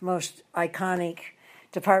most iconic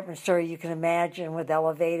department store you can imagine, with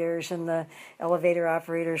elevators, and the elevator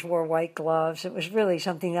operators wore white gloves. It was really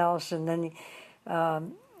something else. And then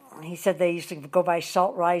he said they used to go buy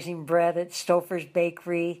salt rising bread at Stouffer's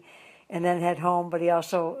Bakery and then head home. But he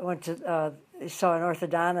also went to saw an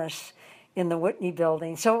orthodontist in the Whitney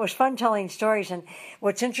building. So it was fun telling stories. And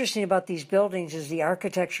what's interesting about these buildings is the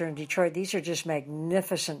architecture in Detroit. These are just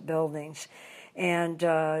magnificent buildings. And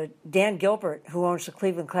Dan Gilbert, who owns the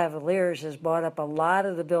Cleveland Cavaliers, has bought up a lot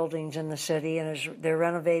of the buildings in the city, and they're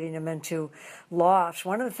renovating them into lofts.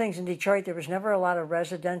 One of the things in Detroit, there was never a lot of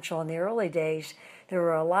residential in the early days. There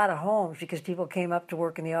were a lot of homes because people came up to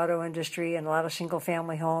work in the auto industry, and a lot of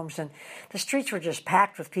single-family homes. And the streets were just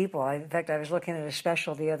packed with people. In fact, I was looking at a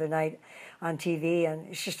special the other night on TV, and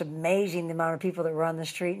it's just amazing the amount of people that were on the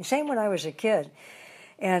street. And same when I was a kid.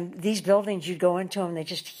 And these buildings, you'd go into them, they're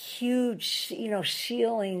just huge,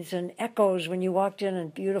 ceilings and echoes when you walked in,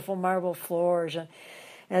 and beautiful marble floors, and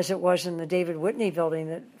as it was in the David Whitney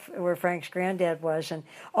building where Frank's granddad was. And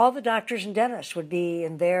all the doctors and dentists would be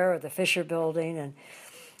in there, or the Fisher building. And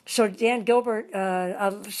so Dan Gilbert,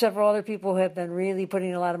 several other people have been really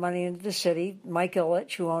putting a lot of money into the city. Mike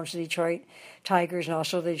Ilitch, who owns the Detroit Tigers and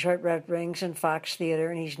also the Detroit Red Wings and Fox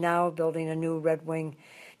Theater, and he's now building a new Red Wing.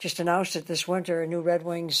 Just announced it this winter, a new Red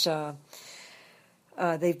Wings.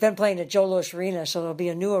 They've been playing at Joe Louis Arena, so there'll be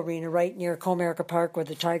a new arena right near Comerica Park where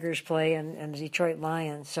the Tigers play and the Detroit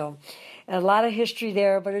Lions. So a lot of history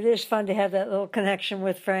there, but it is fun to have that little connection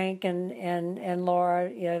with Frank and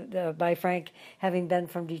Laura, by Frank having been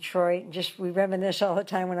from Detroit. And just we reminisce all the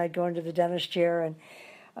time when I'd go into the dentist chair, and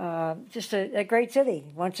just a great city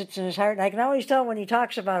once it's in his heart. And I can always tell when he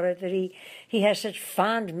talks about it that he has such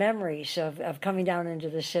fond memories of coming down into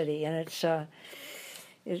the city, and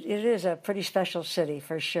it is a pretty special city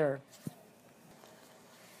for sure.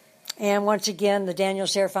 And once again, the Daniel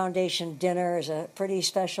Sayre Foundation dinner is a pretty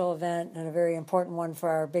special event and a very important one for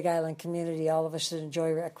our Big Island community, all of us that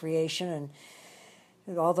enjoy recreation,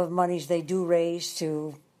 and all the monies they do raise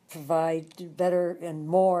to provide better and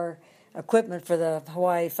more equipment for the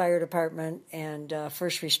Hawaii Fire Department and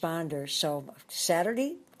first responders. So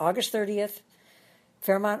Saturday, August 30th,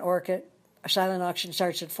 Fairmont Orchid, A silent auction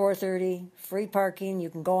starts at 4:30. Free parking. You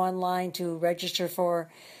can go online to register for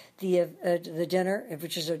the dinner,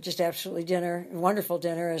 which is just absolutely wonderful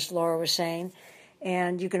dinner, as Laura was saying.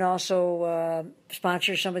 And you can also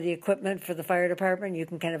sponsor some of the equipment for the fire department. You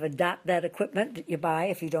can kind of adopt that equipment that you buy.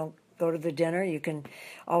 If you don't go to the dinner, you can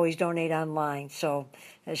always donate online. So,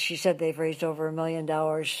 as she said, they've raised over $1 million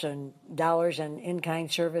and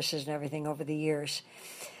in-kind services and everything over the years.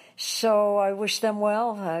 So I wish them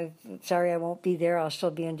well. I'm sorry I won't be there. I'll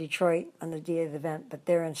still be in Detroit on the day of the event, but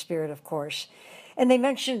they're in spirit, of course. And they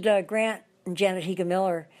mentioned Grant and Janet Higa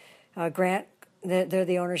Miller. Grant, they're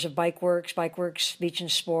the owners of Bikeworks Beach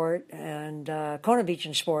and Sport, and Kona Beach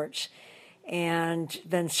and Sports, and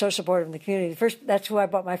been so supportive in the community. That's who I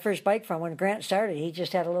bought my first bike from when Grant started. He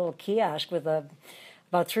just had a little kiosk with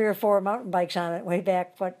about 3 or 4 mountain bikes on it way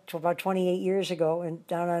back about 28 years ago, and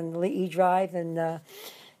down on Lee Drive and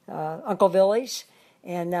Uncle Billy's,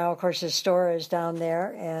 and now, of course, his store is down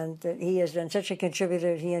there, and he has been such a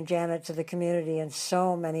contributor, he and Janet, to the community in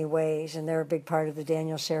so many ways, and they're a big part of the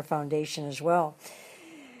Daniel Sayre Foundation as well.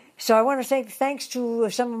 So I want to say thanks to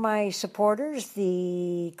some of my supporters,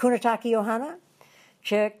 the Kunitake Ohana,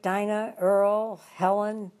 Chick, Dinah, Earl,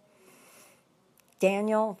 Helen,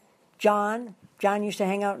 Daniel, John. John used to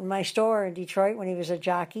hang out in my store in Detroit when he was a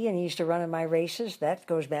jockey, and he used to run in my races. That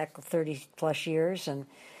goes back 30-plus years, and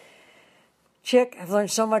Chick, I've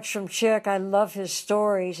learned so much from Chick. I love his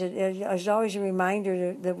stories. It's always a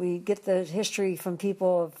reminder that we get the history from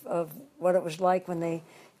people of what it was like when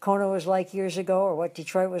Kona was like years ago, or what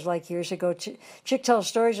Detroit was like years ago. Chick tells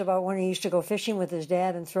stories about when he used to go fishing with his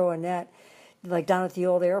dad and throw a net, like down at the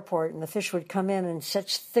old airport, and the fish would come in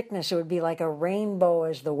such thickness it would be like a rainbow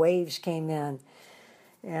as the waves came in.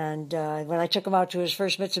 And when I took him out to his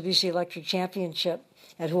first Mitsubishi Electric Championship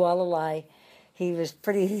at Hualalai, he was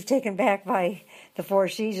pretty taken back by the Four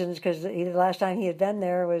Seasons, because the last time he had been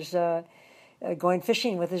there was going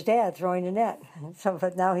fishing with his dad, throwing a net.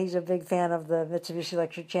 But now he's a big fan of the Mitsubishi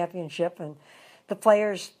Electric Championship, and the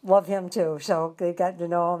players love him too. So they've gotten to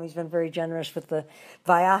know him. He's been very generous with the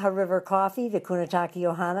Waiaha River Coffee, the Kunitake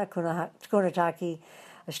Ohana, Kunitake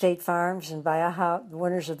State Farms, and Waiaha, the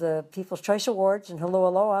winners of the People's Choice Awards in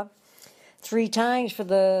Hulualoa, 3 times for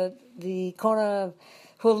the Kona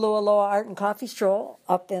Hulualoa Art and Coffee Stroll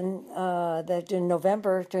up in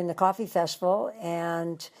November during the Coffee Festival,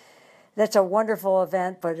 and that's a wonderful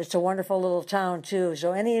event, but it's a wonderful little town too.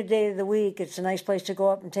 So any day of the week, it's a nice place to go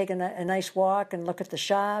up and take a nice walk and look at the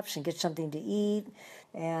shops and get something to eat,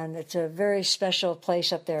 and it's a very special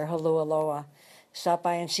place up there, Hulualoa. Stop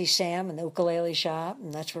by and see Sam in the ukulele shop,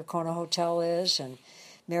 and that's where Kona Hotel is, and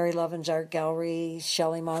Mary Lovin's Art Gallery,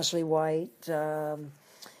 Shelley Mosley White.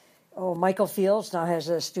 Michael Fields now has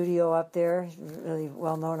a studio up there, really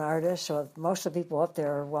well-known artist. So most of the people up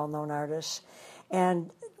there are well-known artists. And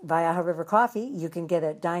Waiaha River Coffee you can get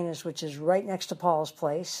at Dinah's, which is right next to Paul's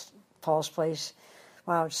Place. Paul's Place,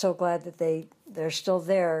 wow, I'm so glad that they're still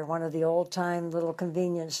there, one of the old-time little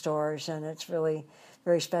convenience stores, and it's really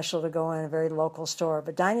very special to go in, a very local store.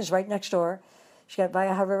 But Dinah's right next door. She's got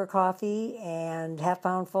Waiaha River Coffee and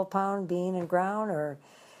half-pound, full-pound, bean and ground, or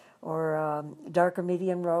dark or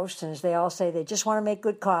medium roast. And as they all say, they just want to make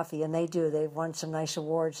good coffee, and they do. They've won some nice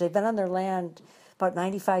awards. They've been on their land about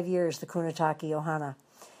 95 years, the Kunitake Ohana.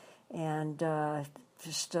 And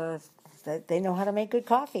they know how to make good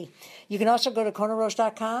coffee. You can also go to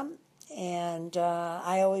konaroast.com, and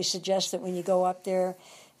I always suggest that when you go up there,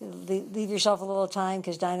 leave yourself a little time,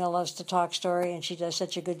 because Dinah loves to talk story, and she does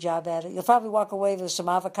such a good job at it. You'll probably walk away with some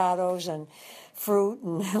avocados and fruit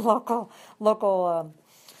and local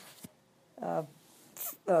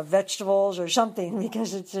vegetables or something,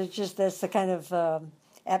 because it's just that's the kind of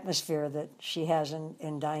atmosphere that she has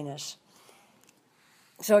in Dinah's.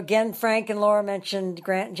 So again, Frank and Laura mentioned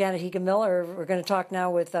Grant and Janet Higa Miller. We're going to talk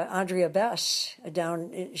now with Andrea Bess.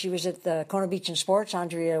 She was at the Kona Beach and Sports.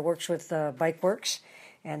 Andrea works with Bikeworks,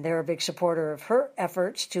 and they're a big supporter of her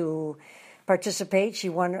efforts to participate. She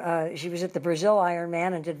won. She was at the Brazil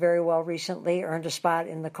Ironman and did very well recently. Earned a spot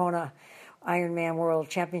in the Kona Ironman World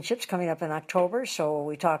Championships coming up in October. So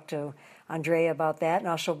we talked to Andrea about that, and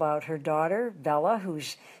also about her daughter, Bella,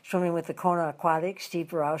 who's swimming with the Kona Aquatics, Steve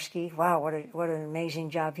Borowski. Wow, what an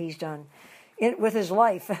amazing job he's done with his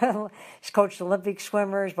life. He's coached Olympic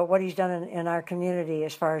swimmers, but what he's done in our community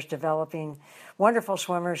as far as developing wonderful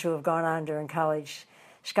swimmers who have gone on during college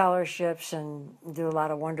scholarships and do a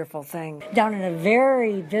lot of wonderful things. Down in a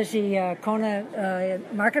very busy Kona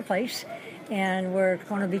marketplace, and where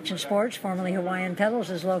Kona Beach and Sports, formerly Hawaiian Pedals,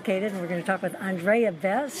 is located. And we're going to talk with Andrea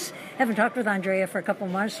Bess. Haven't talked with Andrea for a couple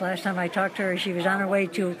months. Last time I talked to her, she was on her way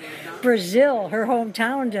to Brazil, her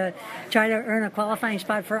hometown, to try to earn a qualifying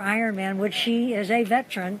spot for Ironman, which she is a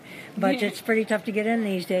veteran, but it's pretty tough to get in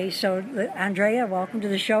these days. So, Andrea, welcome to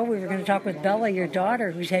the show. We were going to talk with Bella, your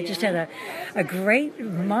daughter, who's just had a great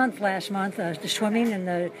month last month, the swimming and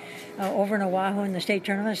the over in Oahu in the state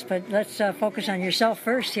tournaments. But let's focus on yourself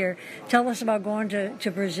first here. Tell us about going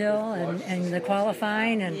to Brazil and the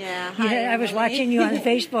qualifying. And I was watching you on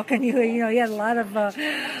Facebook, and you had a lot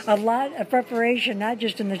of preparation, not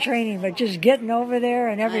just in the training, but just getting over there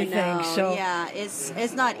and everything. I know. So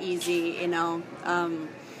it's not easy,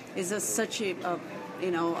 It's just such a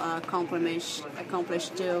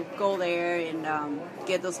accomplished to go there and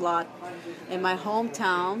get the slot in my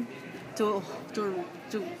hometown to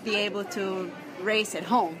be able to race at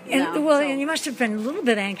home. And you must have been a little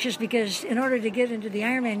bit anxious, because in order to get into the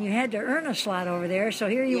Ironman, you had to earn a slot over there. So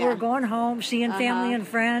here you were going home, seeing family and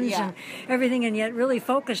friends and everything, and yet really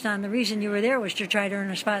focused on the reason you were there was to try to earn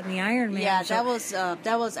a spot in the Ironman. Yeah,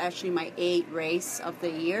 that was actually my 8th race of the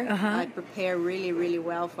year. I prepared really, really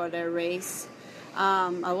well for that race.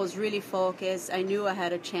 I was really focused. I knew I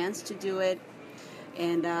had a chance to do it,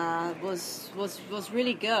 and was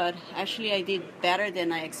really good. Actually, I did better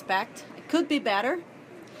than I expect. It could be better.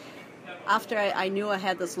 After I knew I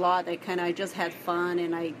had the slot, I just had fun,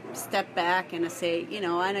 and I stepped back and I say,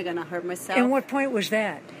 I'm not gonna hurt myself. And what point was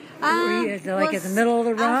that? Were you at the middle of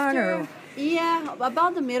the run, or? Yeah,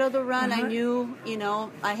 about the middle of the run. I knew,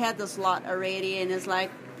 I had the slot already, and it's like,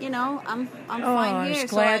 I'm fine here. I was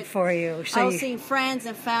glad for you. I was seeing friends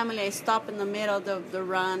and family. I stopped in the middle of the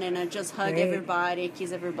run, and I just hug everybody,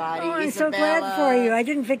 kiss everybody. Oh, I'm Isabella. so glad for you. I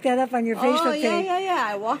didn't pick that up on your Facebook page. Yeah.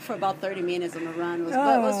 I walked for about 30 minutes on the run. But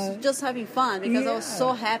I was just having fun, because I was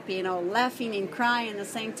so happy, laughing and crying at the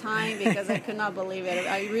same time, because I could not believe it.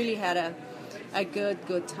 I really had a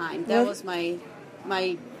good time. That was my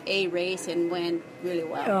A race, and went really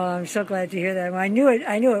well. Oh, I'm so glad to hear that. Well, I knew it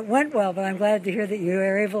went well, but I'm glad to hear that you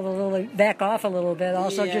were able to back off a little bit.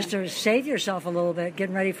 Also, just to save yourself a little bit,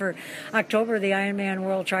 getting ready for October, the Ironman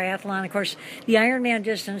World Triathlon. Of course, the Ironman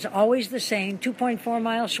distance always the same: 2.4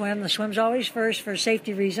 mile swim. The swim's always first for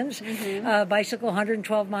safety reasons. Bicycle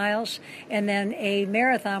 112 miles, and then a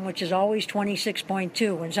marathon, which is always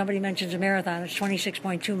 26.2. When somebody mentions a marathon, it's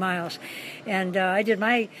 26.2 miles. And I did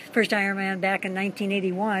my first Ironman back in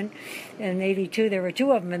 1981. In 82, there were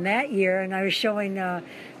 2 of them in that year, and I was showing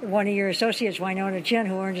one of your associates, Winona Chin,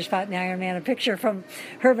 who earned a spot in the Ironman, a picture from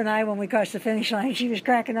Herb and I when we crossed the finish line. She was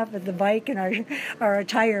cracking up at the bike and our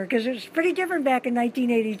attire, because it was pretty different back in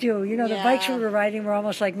 1982. The bikes we were riding were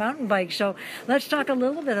almost like mountain bikes. So let's talk a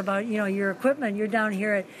little bit about your equipment. You're down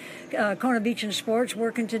here at Kona Beach and Sports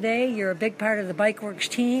working today. You're a big part of the Bike Works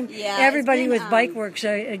team. Yeah, everybody with Bike Works,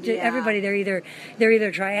 everybody, they're either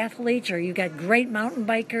triathletes, or you got great mountain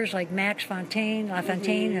bikers like Max Fontaine,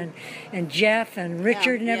 LaFontaine, and Jeff and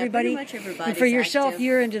Richard and everybody. Pretty much everybody. And for yourself, active.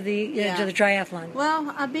 you're into the triathlon.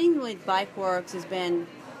 Well, I've been with Bike Works. It's been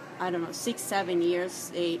 6-7 years.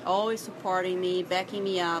 They always supporting me, backing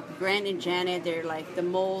me up. Grant and Janet, they're like the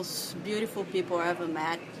most beautiful people I ever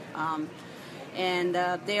met. And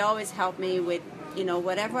they always help me with,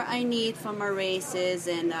 whatever I need for my races,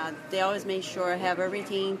 and they always make sure I have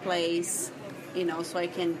everything in place, so I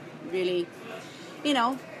can really,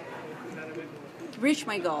 reach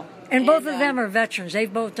my goal. And both of them are veterans.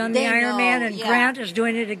 They've both done the Ironman, and Grant is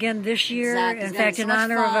doing it again this year. Exactly. In fact, in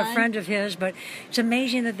honor of a friend of his. But it's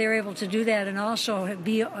amazing that they're able to do that, and also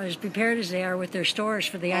be as prepared as they are with their stores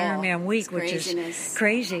for the Ironman week, which is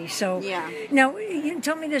crazy. So now,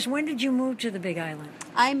 tell me this: when did you move to the Big Island?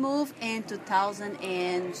 I moved in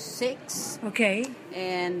 2006. Okay.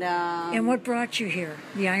 And what brought you here?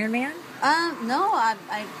 The Ironman? No, I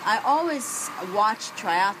always watch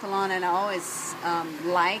triathlon, and I always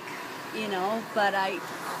but I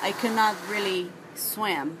could not really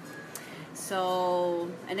swim.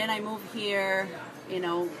 So, and then I moved here,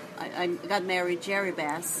 I got married, Jerry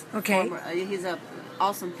Bass. Okay. He's an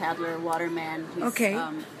awesome paddler, waterman.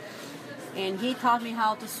 And he taught me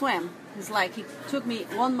how to swim. It's like he took me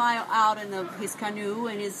 1 mile out in his canoe,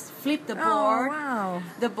 and he's flipped the board,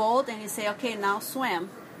 the boat, and he said, okay, now swim.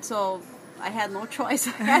 So I had no choice.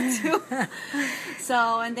 I had to.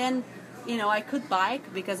 So, and then, I could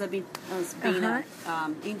bike, because I've been an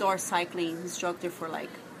indoor cycling instructor for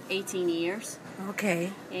 18 years.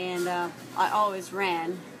 Okay. And I always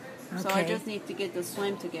ran. So I just need to get the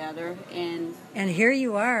swim together. And here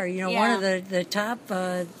you are, one of the top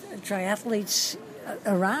triathletes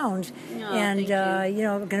around, and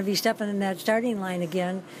going to be stepping in that starting line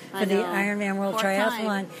again for the Ironman World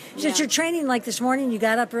Triathlon. Since you're training, like this morning, you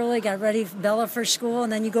got up early, got ready for Bella for school,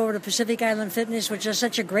 and then you go over to Pacific Island Fitness, which does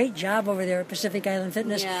such a great job over there at Pacific Island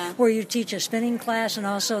Fitness, where you teach a spinning class and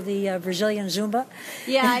also the Brazilian Zumba.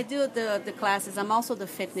 Yeah, I do the classes. I'm also the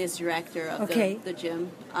fitness director of the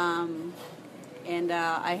gym. And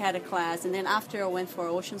I had a class, and then after I went for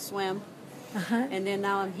ocean swim, and then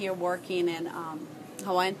now I'm here working in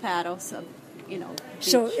Hawaiian paddle, so, beach.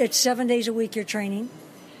 So it's 7 days a week you're training?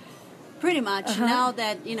 Pretty much. Now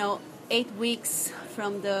that, 8 weeks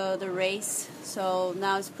from the race, so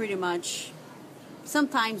now it's pretty much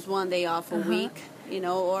sometimes one day off a week,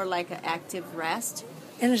 or like an active rest.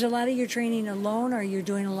 And is a lot of your training alone, or are you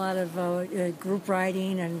doing a lot of group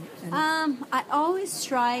riding? And I always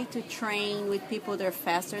try to train with people that are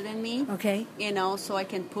faster than me. Okay. So I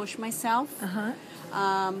can push myself.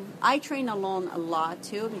 I train alone a lot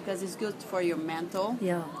too because it's good for your mental.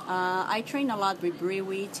 Yeah. I train a lot with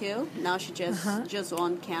Brewi too. Now she just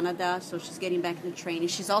won Canada, so she's getting back into training.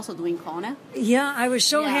 She's also doing Kona. Yeah, I was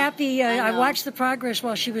so happy. I watched the progress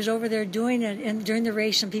while she was over there doing it, and during the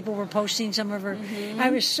race, some people were posting some of her.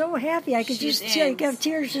 I was so happy. I could just have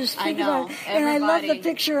tears just thinking about it. And I love the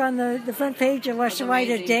picture on the front page of Western White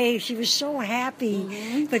today. She was so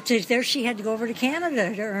happy. But there she had to go over to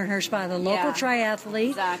Canada to earn her spot, a local triathlete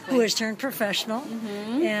who has turned professional.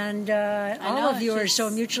 And all of you are so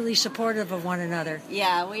mutually supportive of one another.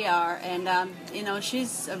 Yeah, we are. And,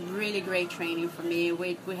 she's a really great training for me.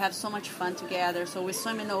 We have so much fun together. So we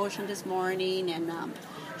swim in the ocean this morning, and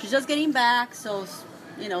she's just getting back. So,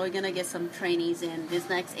 we're going to get some trainings in this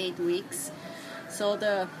next 8 weeks. So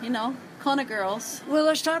the, Kona girls. Well,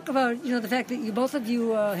 let's talk about, the fact that both of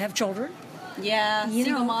you have children. Yeah,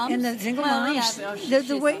 single moms. And the single moms. Yeah,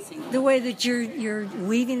 the way that you're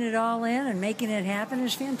weaving it all in and making it happen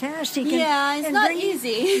is fantastic. It's not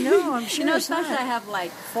easy. No, I'm sure it's especially not. I have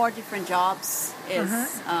like 4 different jobs.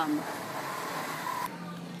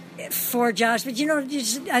 4 jobs, but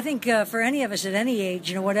I think for any of us at any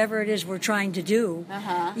age, whatever it is we're trying to do,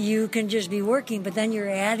 you can just be working, but then you're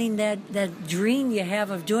adding that dream you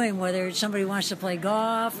have of doing, whether somebody wants to play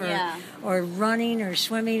golf or running or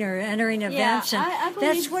swimming or entering events, and I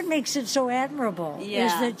believe that's what makes it so admirable,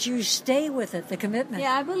 is that you stay with it, the commitment.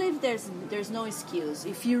 Yeah, I believe there's no excuse.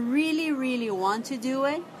 If you really, really want to do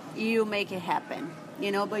it, you make it happen.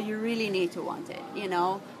 But you really need to want it,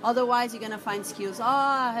 Otherwise, you're going to find excuses. Oh,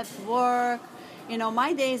 I have to work.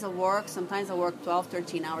 My days of work, sometimes I work 12,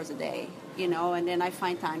 13 hours a day, and then I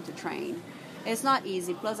find time to train. It's not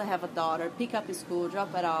easy. Plus, I have a daughter. Pick up in school,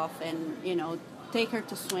 drop it off, and, take her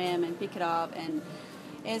to swim and pick it up. And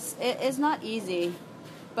it's not easy.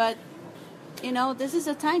 But this is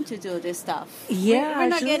a time to do this stuff. Yeah, we're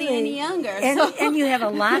not getting any younger. And you have a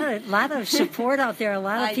lot of support out there. A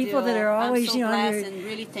lot of people that are always, I'm so blessed and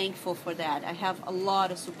really thankful for that. I have a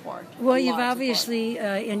lot of support. Well, you've obviously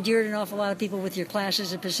endeared an awful lot of people with your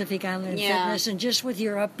classes at Pacific Island Fitness, and just with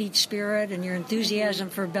your upbeat spirit and your enthusiasm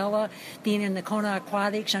for Bella being in the Kona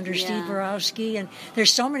Aquatics under Steve Borowski. And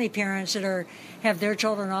there's so many parents that have their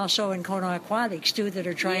children also in Kona Aquatics too that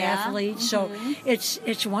are triathletes. So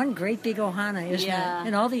it's one great big ohana, isn't it?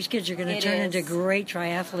 And all these kids are going to turn into great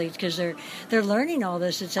triathletes because they're learning all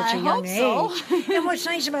this at such a young age. And what's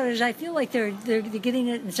nice about it is I feel like they're getting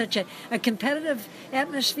it in such a competitive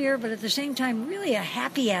atmosphere, but at the same time really a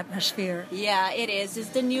happy atmosphere. Yeah, it is. It's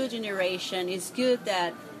the new generation. It's good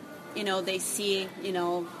that they see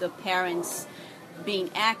the parents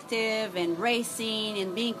being active and racing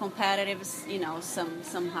and being competitive,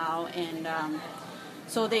 somehow, and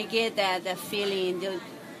so they get that feeling.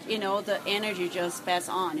 The energy just pass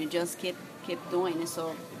on. You just keep doing it.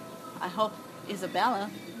 So I hope Isabella,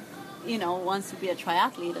 wants to be a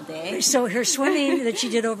triathlete today. So her swimming that she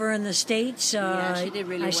did over in the States, she did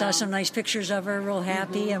really well. I saw some nice pictures of her, real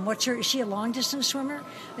happy. And is she a long distance swimmer?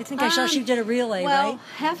 I think I saw she did a relay, right?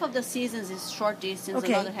 Half of the seasons is short distance,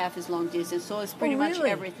 another half is long distance. So it's pretty much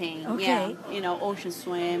everything. Okay. Yeah, ocean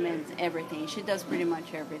swim and everything. She does pretty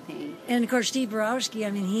much everything. And of course, Steve Borowski,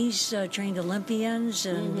 he's trained Olympians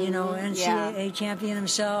and, NCAA champion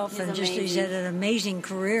himself. He's had an amazing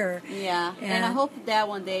career. Yeah, and I hope that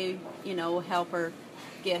one day, help her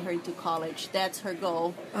get her into college. That's her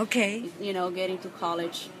goal. Okay. Getting to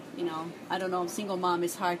college. I don't know, single mom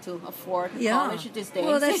is hard to afford college these days.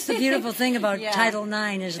 Well, that's the beautiful thing about Title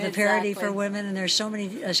IX is the parity for women, and there's so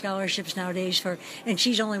many scholarships nowadays and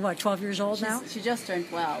she's only, 12 years old now? She just turned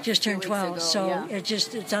 12. Just turned 12, so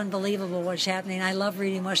it's unbelievable what's happening. I love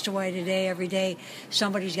reading West Hawaii Today. Every day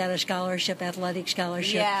somebody's got a scholarship, athletic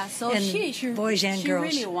scholarship. Yeah, so she boys and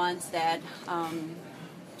girls. She really wants that.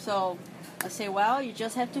 So I say, well, you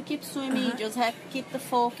just have to keep swimming. You just have to keep the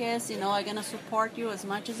focus. I'm going to support you as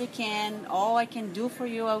much as I can. All I can do for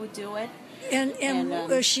you, I will do it. And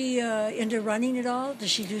was she into running at all? Does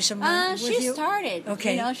she do some running with you? She started.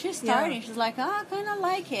 Okay. She started. Yeah. She's like, I kind of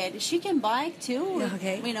like it. She can bike, too.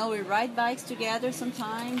 Okay. We ride bikes together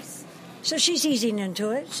sometimes. So she's easing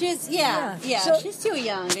into it. She's So, she's still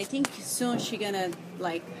young. I think soon she's gonna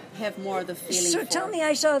have more of the feeling. So tell me,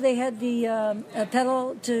 I saw they had the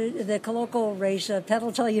pedal to the Coloco race,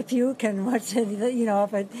 pedal till you puke, and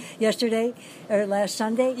up at yesterday or last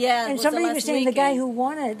Sunday. Yeah, and somebody was saying weekend. The guy who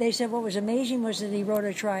won it. They said what was amazing was that he rode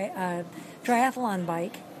a triathlon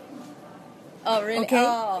bike. Oh, really? Okay.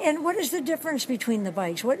 Oh. And what is the difference between the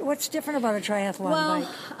bikes? What's different about a triathlon bike?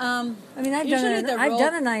 I mean, I've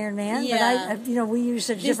done an Ironman, but we use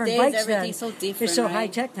such different bikes. Everything's so different. It's so right? high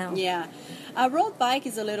tech now. Yeah. A road bike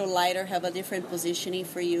is a little lighter, have a different positioning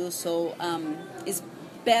for you, so it's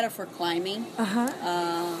better for climbing.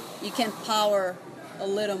 You can power a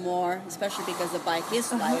little more, especially because the bike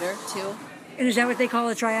is lighter too. And is that what they call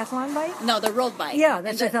a triathlon bike? No, the road bike. Yeah,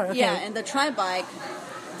 that's what I thought. Okay. Yeah, and the tri-bike,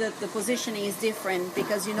 the positioning is different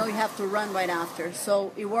because you have to run right after.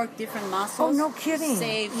 So you work different muscles. Oh, no kidding.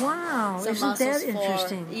 Wow, isn't that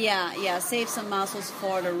interesting? Save some muscles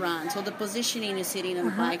for the run. So the positioning is sitting on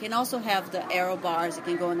the bike. And also have the aero bars. You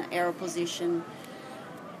can go in the aero position.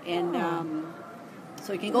 And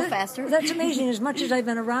so you can go faster. That's amazing. As much as I've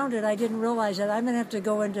been around it, I didn't realize that. I'm going to have to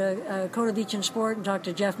go into Kona Beach and Sport and talk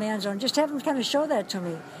to Jeff Manzo and just have him kind of show that to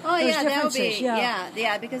me. Oh, Those that would be,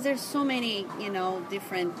 yeah, because there's so many,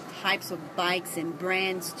 different types of bikes and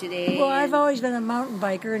brands today. Well, I've always been a mountain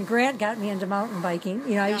biker, and Grant got me into mountain biking.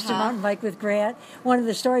 I used to mountain bike with Grant. One of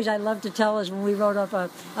the stories I love to tell is when we rode up a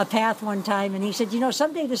path one time, and he said,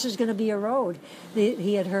 someday this is going to be a road,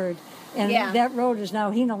 he had heard. And that road is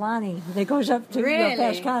now Hinalani. It goes up to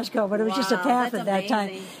past Costco, but it was just a path at that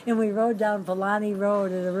time. And we rode down Palani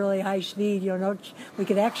Road at a really high speed. We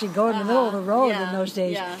could actually go in the middle of the road in those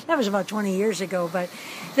days. Yeah. That was about 20 years ago. But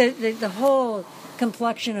the whole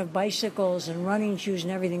complexion of bicycles and running shoes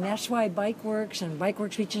and everything, that's why Bike Works and Bike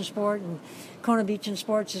Works Beach and Sport and Kona Beach and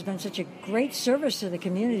Sports has been such a great service to the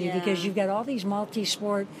community because you've got all these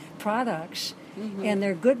multi-sport products. And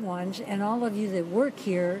they're good ones, and all of you that work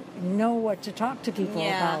here know what to talk to people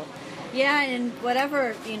about. Yeah, and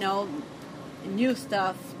whatever, new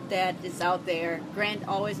stuff that is out there, Grant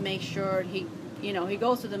always makes sure he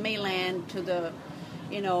goes to the mainland, to the,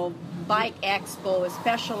 bike expo,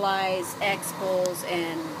 specialized expos,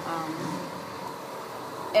 and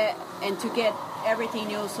to get everything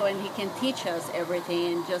new and he can teach us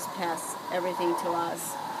everything and just pass everything to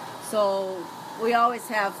us. So we always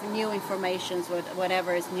have new information with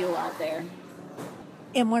whatever is new out there.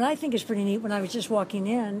 And what I think is pretty neat, when I was just walking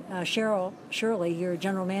in, Shirley, your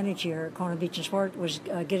general manager here at Kona Beach and Sport, was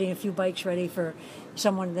getting a few bikes ready for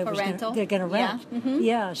someone that was going to rent.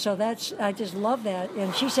 Yeah, so I just love that.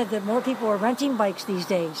 And she said that more people are renting bikes these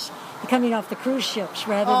days, coming off the cruise ships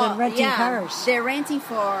rather than renting cars. They're renting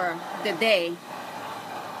for the day.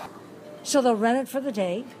 So they'll rent it for the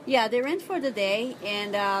day? Yeah, they rent for the day,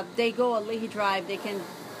 and they go a Leahy Drive. They can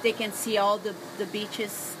see all the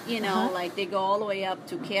beaches, like they go all the way up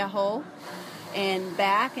to Keauhou and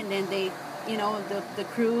back, and then they, the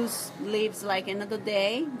cruise leaves like another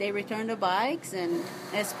day. They return the bikes, and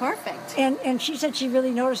it's perfect. And she said she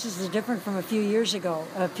really notices the difference from a few years ago.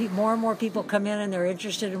 More and more people come in and they're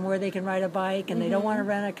interested in where they can ride a bike, and they don't want to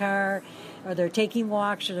rent a car, or they're taking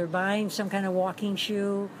walks, or they're buying some kind of walking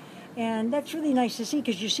shoe. And that's really nice to see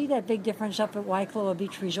because you see that big difference up at Waikoloa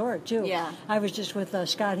Beach Resort, too. Yeah. I was just with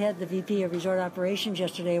Scott Head, the VP of Resort Operations,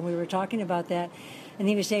 yesterday, and we were talking about that. And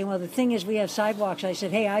he was saying, well, the thing is we have sidewalks. I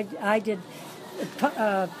said, hey, I did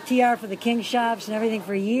PR for the King Shops and everything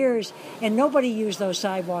for years, and nobody used those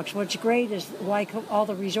sidewalks. What's great is why all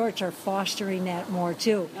the resorts are fostering that more,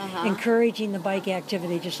 too, encouraging the bike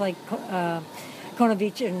activity, just like Kona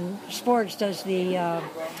Beach and Sports does the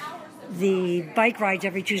the bike rides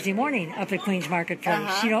every Tuesday morning up at Queens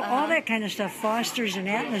Marketplace. All that kind of stuff fosters an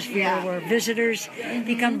atmosphere where visitors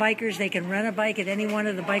become bikers. They can rent a bike at any one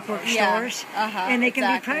of the Bike Works stores, and they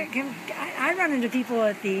can be. I run into people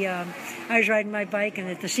at the. I was riding my bike, and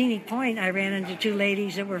at the Scenic Point, I ran into two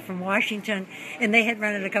ladies that were from Washington, and they had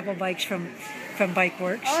rented a couple bikes from Bike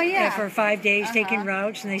Works for 5 days, taking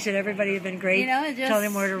routes, and they said everybody had been great, telling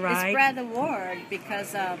them where to ride. Spread the word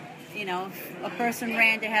because. A person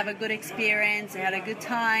ran to have a good experience, they had a good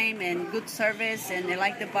time and good service, and they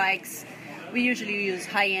like the bikes. We usually use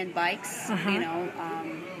high-end bikes,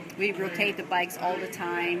 we rotate the bikes all the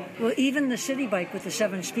time. Well, even the city bike with the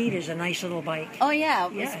 7-speed is a nice little bike. Oh, yeah.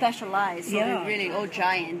 We specialize. So we really,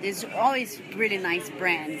 Giant. There's always really nice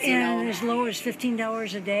brands, And as low as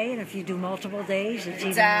 $15 a day, and if you do multiple days, it's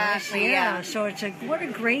even less. Yeah. So what a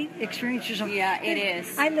great experience. Yeah, it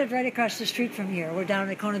is. I live right across the street from here. We're down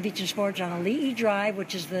at Kona Beach and Sports on Ali'i Drive,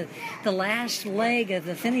 which is the last leg of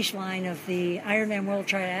the finish line of the Ironman World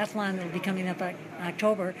Triathlon that will be coming up in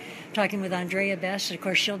October. Talking with Andrea Best. Of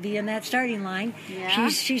course, she'll be in that starting line. Yeah.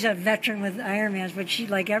 She's a veteran with Ironmans, but she,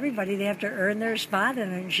 like everybody, they have to earn their spot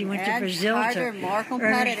in it. And she went to Brazil harder, more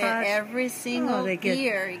competitive every single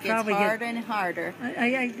year. It gets harder and harder.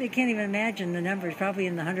 I can't even imagine the numbers. Probably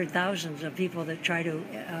in the 100,000s of people that try to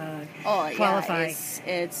qualify. Yeah,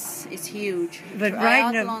 it's huge. But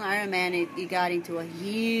triathlon Ironman, it got into a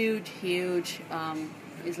huge.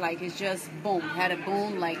 It's just boom. Had a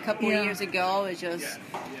boom like a couple of years ago. It's just.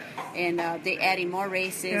 And they adding more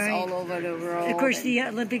races all over the world. Of course, the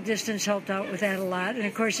Olympic distance helped out with that a lot. And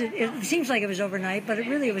of course, it seems like it was overnight, but it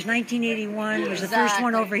was 1981. It was the first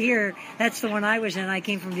one over here. That's the one I was in. I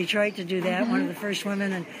came from Detroit to do that. One of the first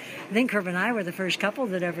women, and I think Herb and I were the first couple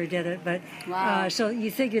that ever did it. But so you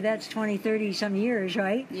figure that's 20, 30 some years,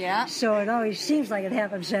 right? Yeah. So it always seems like it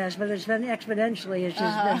happens fast, but it's been exponentially. It's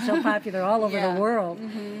just been so popular all over the world.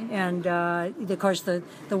 And of course,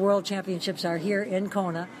 the World Championships are here in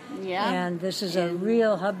Kona. Yeah. And this is a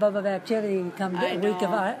real hubbub of activity come the week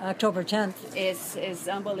of October 10th. It's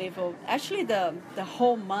unbelievable. Actually, the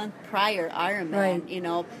whole month prior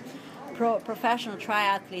Ironman, professional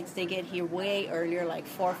triathletes, they get here way earlier, like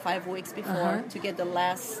 4 or 5 weeks before, to get the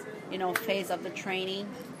last, phase of the training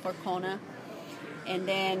for Kona. And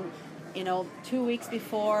then, 2 weeks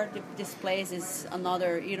before, this place is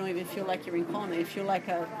another, you don't even feel like you're in Kona. You feel like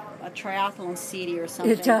a triathlon city or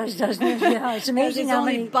something. It does, doesn't it? Yeah, it's amazing how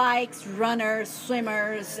many bikes, runners,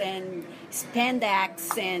 swimmers, and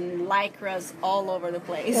spandex and lycras all over the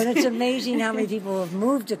place. And it's amazing how many people have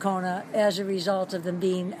moved to Kona as a result of them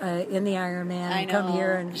being in the Ironman and come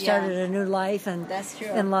here and started a new life and That's true.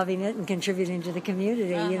 And loving it and contributing to the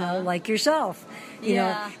community. Like yourself. You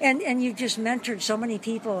know, and you've just mentored so many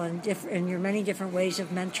people and your many different ways of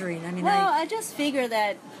mentoring. I mean, I just figure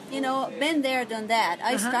that been there, done that.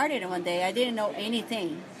 I started one day. I didn't know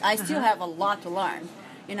anything. I still have a lot to learn.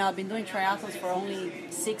 I've been doing triathlons for only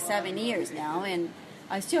 6-7 years now, and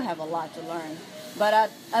I still have a lot to learn.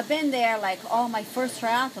 But I've been there, my first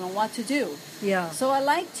triathlon, what to do. Yeah. So I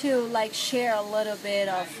like to share a little bit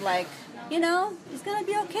of it's gonna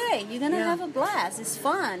be okay. You're gonna have a blast. It's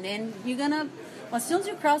fun, and you're gonna. As soon as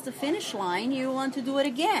you cross the finish line, you want to do it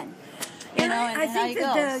again. I think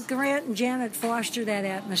that Grant and Janet foster that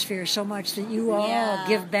atmosphere so much that you all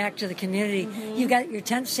give back to the community. You got your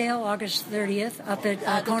tent sale August 30th up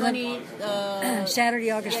at Kona.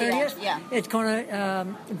 Saturday, August 30th. Yeah. It's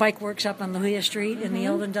Kona Bike Works up on Lahuia Street in the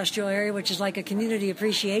old industrial area, which is like a community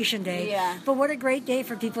appreciation day. Yeah. But what a great day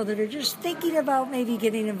for people that are just thinking about maybe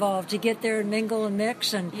getting involved, to get there and mingle and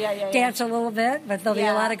mix and dance a little bit. But there'll be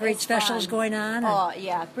a lot of great specials going on.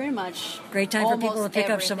 Pretty much. Great time for people to pick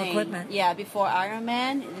up some equipment. Yeah, before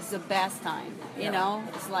Ironman, it's the best time.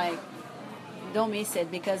 It's like, don't miss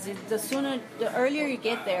it, because the earlier you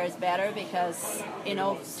get there is better, because,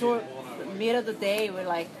 toward mid of the day,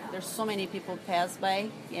 there's so many people pass by,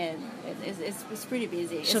 and it's pretty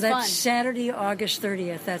busy. So that's fun. Saturday, August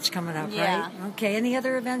 30th. That's coming up, right? Okay. Any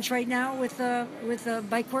other events right now with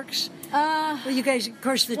Bike Works? Well, you guys, of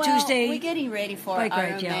course, Tuesday. We're getting ready for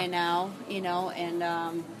Ironman now,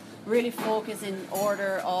 and really focus and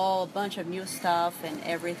order a bunch of new stuff and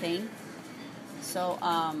everything. So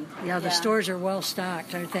the stores are well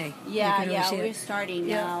stocked, aren't they? We're starting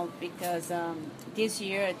now, because this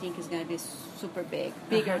year I think is going to be super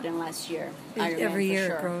bigger than last year. Every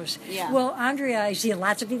year it grows. Yeah. Well, Andrea, I see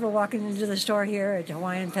lots of people walking into the store here at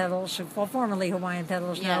Hawaiian Pedals, formerly Hawaiian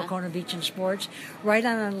Pedals, now Kona Beach and Sports, right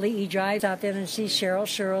on Ali'i Drive. Stop in and see Cheryl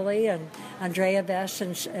Shirley and Andrea Bess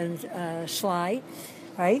and Sly,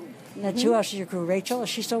 right? That's who else is your crew? Rachel, is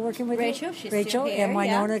she still working with you? She's Rachel still here, and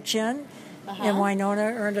Winona Chin. And Winona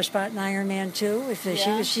earned a spot in Ironman too.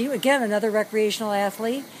 She again, another recreational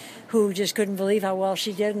athlete who just couldn't believe how well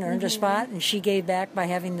she did and earned a spot, and she gave back by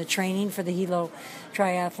having the training for the Hilo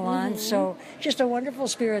Triathlon. So just a wonderful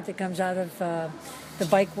spirit that comes out of the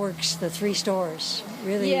Bike Works, the 3 stores,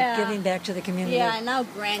 really giving back to the community. Yeah, and now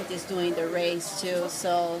Grant is doing the race too,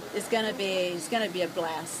 so it's gonna be a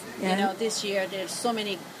blast. Yeah. You know, this year there's so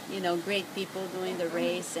many great people doing the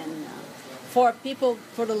race, and for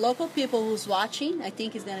the local people who's watching, I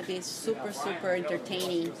think it's going to be super, super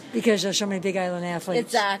entertaining. Because there's so many Big Island athletes.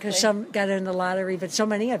 Exactly. Because some got in the lottery, but so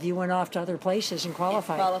many of you went off to other places and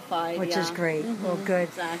qualified. Which is great. Well, good.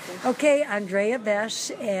 Exactly. Okay, Andrea Bess,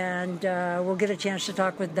 and we'll get a chance to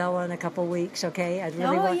talk with Bella in a couple weeks, okay? I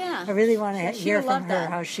really want to hear from her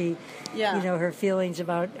how she, her feelings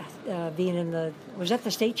about being in was that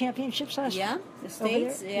the state championships last year? Yeah, the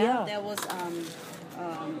states. Yeah, that was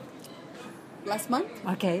last month.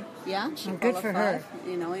 Okay. Yeah, she good for her.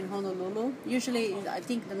 In Honolulu. Usually, I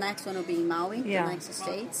think the next one will be in Maui, the next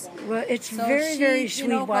states. Well, it's very, very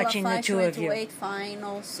sweet watching the two of you. She went to 8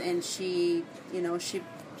 finals, and she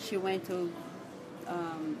went to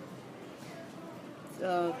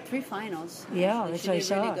 3 finals. Yeah, that's what I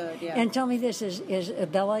saw. Really good, yeah. And tell me this, is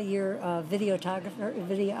Bella your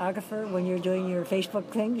videographer when you're doing your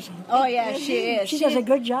Facebook things? Oh, yeah, she is. She does a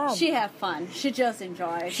good job. She has fun. She just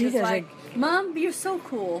enjoys. She's like, Mom, you're so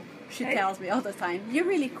cool. She tells me all the time, "You're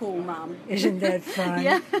really cool, Mom." Isn't that fun?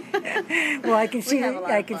 Yeah. Well, I can see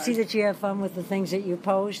that you have fun with the things that you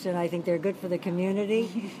post, and I think they're good for the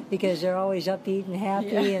community because they're always upbeat and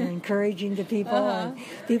happy and encouraging to people, and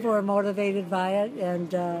people are motivated by it.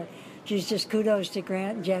 And just kudos to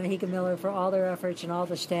Grant and Janet Higa-Miller for all their efforts and all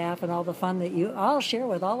the staff and all the fun that you all share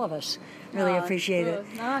with all of us. Really appreciate it.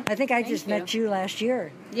 I think I just met you last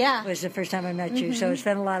year. Yeah. It was the first time I met you, so it's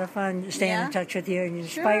been a lot of fun staying in touch with you, and you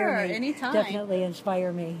inspire me. Anytime. Definitely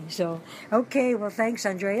inspire me. So, okay, well, thanks,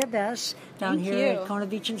 Andrea Bess, down here at Kona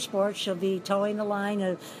Beach and Sports. She'll be towing the line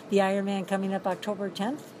of the Ironman coming up October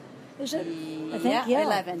 10th. Is it? I think,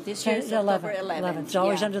 11. This year is October 11. It's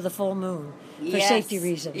always under the full moon for safety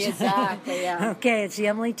reasons. Exactly, yeah. Okay, it's the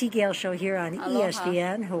Emily T. Gale Show here on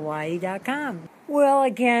ESPNHawaii.com. Well,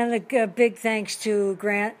 again, a big thanks to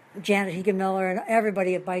Grant, Janet Higa-Miller, and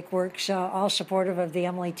everybody at Bike Works, all supportive of the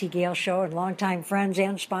Emily T. Gale Show, and longtime friends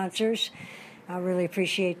and sponsors. I really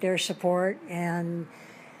appreciate their support, and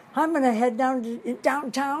I'm going to head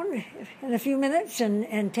downtown in a few minutes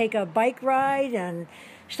and take a bike ride and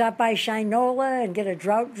stop by Shinola and get a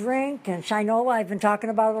drought drink. And Shinola, I've been talking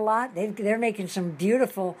about a lot. They're making some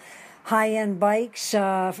beautiful high-end bikes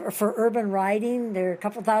for urban riding. They're a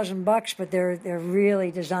couple $1,000, but they're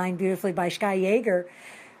really designed beautifully by Sky Yeager,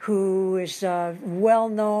 who is well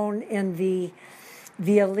known in the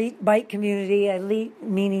elite bike community. Elite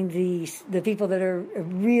meaning the people that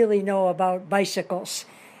really know about bicycles.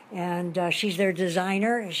 And she's their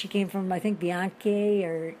designer. She came from, I think, Bianchi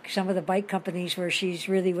or some of the bike companies where she's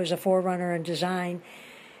really was a forerunner in design.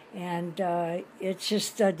 And it's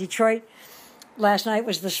just Detroit. Last night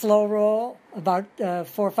was the slow roll, about 400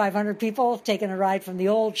 or 500 people taking a ride from the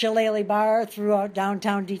old Shillelagh Bar throughout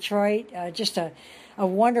downtown Detroit. Just a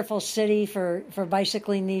wonderful city for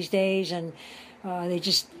bicycling these days. And they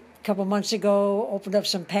just a couple months ago opened up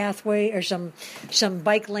some pathway or some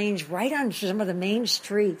bike lanes right on some of the main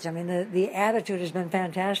streets. I mean, the attitude has been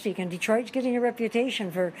fantastic, and Detroit's getting a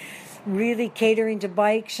reputation for really catering to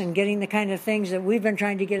bikes and getting the kind of things that we've been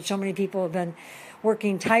trying to get. So many people have been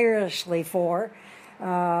working tirelessly for,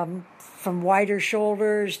 from wider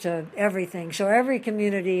shoulders to everything. So every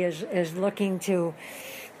community is looking to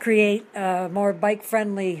create a more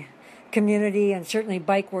bike-friendly community, and certainly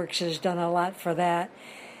Bike Works has done a lot for that.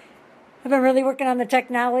 I've been really working on the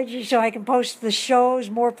technology so I can post the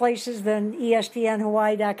shows more places than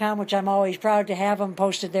ESPNHawaii.com, which I'm always proud to have them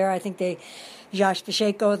posted there. I think Josh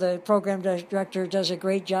Pacheco, the program director, does a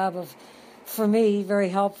great job of, for me, very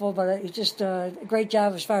helpful, but it's just a great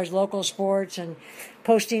job as far as local sports and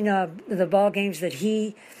posting the ball games that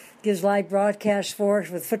he gives live broadcasts for.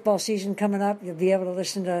 With football season coming up, you'll be able to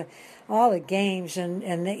listen to all the games, and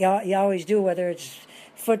you always do, whether it's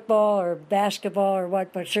football or basketball or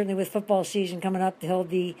what, but certainly with football season coming up, he'll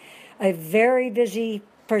be a very busy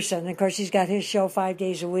person. And of course, he's got his show 5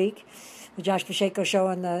 days a week, the Josh Pacheco Show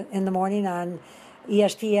in the morning on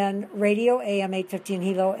ESPN Radio, AM 850 in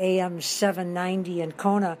Hilo, AM 790 in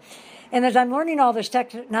Kona. And as I'm learning all this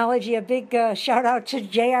technology, a big shout out to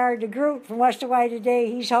J.R. DeGroot from West Hawaii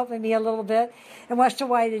Today. He's helping me a little bit. And West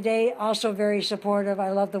Hawaii Today, also very supportive.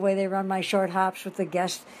 I love the way they run my short hops with the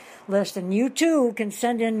guest list. And you too can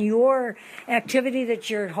send in your activity that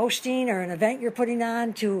you're hosting or an event you're putting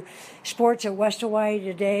on to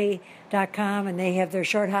sports@westhawaiitoday.com, and they have their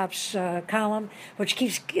Short Hops column, which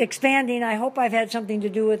keeps expanding. I hope I've had something to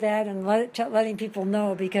do with that and letting people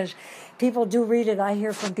know, because people do read it. I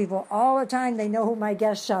hear from people all the time. They know who my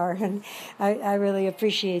guests are, and I really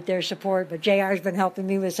appreciate their support. But JR's been helping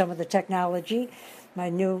me with some of the technology, my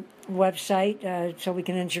new website, so we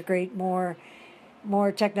can integrate more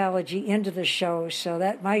technology into the show. So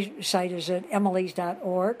that my site is at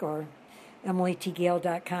emilys.org or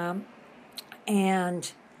emilytgale.com.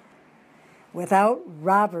 And without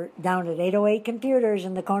Robert down at 808 Computers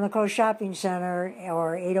in the Conoco Shopping Center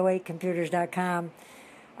or 808computers.com,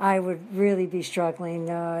 I would really be struggling.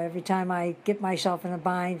 Every time I get myself in a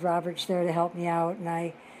bind, Robert's there to help me out,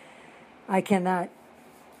 and I cannot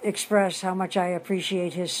express how much I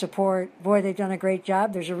appreciate his support. Boy, they've done a great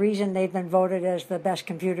job. There's a reason they've been voted as the best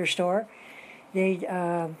computer store. They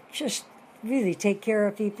just really take care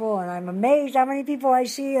of people, and I'm amazed how many people I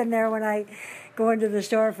see in there when I go into the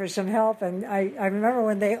store for some help. And I remember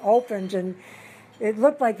when they opened, and it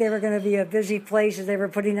looked like they were going to be a busy place as they were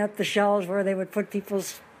putting up the shelves where they would put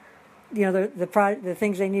people's, the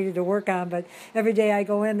things they needed to work on. But every day I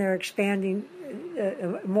go in, they're expanding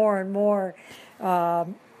more and more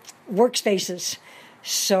workspaces.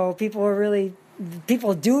 So people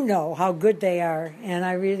do know how good they are, and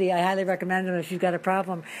I highly recommend them if you've got a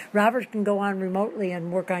problem. Robert can go on remotely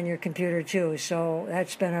and work on your computer too, so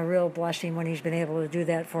that's been a real blessing when he's been able to do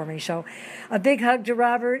that for me. So a big hug to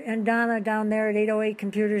Robert and Donna down there at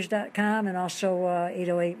 808computers.com, and also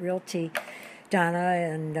 808 Realty, Donna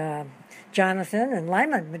and Jonathan and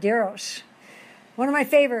Lyman Medeiros. One of my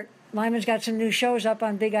favorite. Lyman's got some new shows up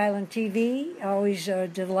on Big Island TV. Always a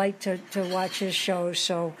delight to watch his shows.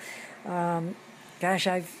 So, I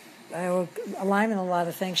owe Lyman a lot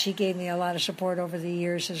of things. She gave me a lot of support over the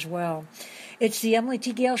years as well. It's the Emily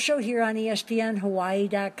T. Gale Show here on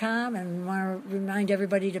ESPNHawaii.com, and I want to remind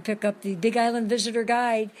everybody to pick up the Big Island Visitor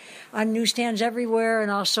Guide on newsstands everywhere and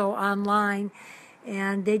also online.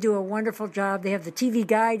 And they do a wonderful job. They have the TV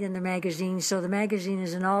guide in the magazine, so the magazine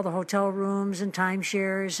is in all the hotel rooms and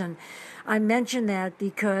timeshares. And I mention that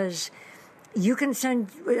because you can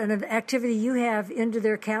send an activity you have into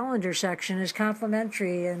their calendar section as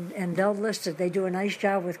complimentary, and they'll list it. They do a nice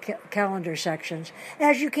job with calendar sections,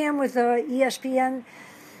 as you can with ESPN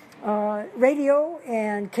radio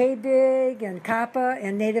and K-Big and Kappa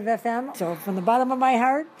and Native FM. So from the bottom of my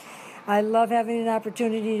heart, I love having an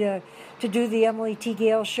opportunity to do the Emily T.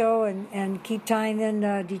 Gale Show and keep tying in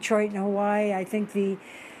Detroit and Hawaii. I think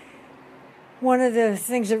one of the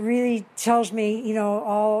things that really tells me,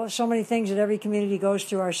 so many things that every community goes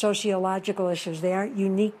through are sociological issues. They aren't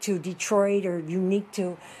unique to Detroit or unique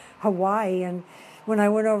to Hawaii. And when I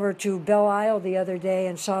went over to Belle Isle the other day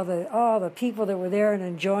and saw the people that were there and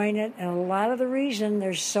enjoying it, and a lot of the reason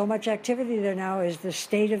there's so much activity there now is the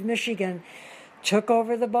state of Michigan took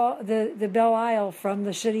over the Belle Isle from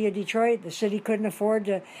the city of Detroit. The city couldn't afford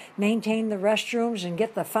to maintain the restrooms and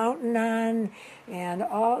get the fountain on, and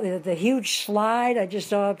all the huge slide. I just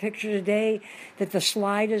saw a picture today that the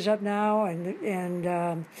slide is up now,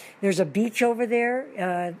 and there's a beach over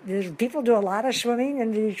there. People do a lot of swimming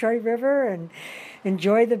in the Detroit River and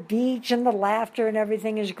enjoy the beach, and the laughter and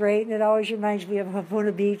everything is great. And it always reminds me of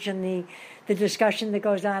Hapuna Beach and the discussion that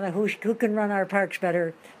goes on of who can run our parks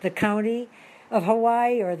better, the county of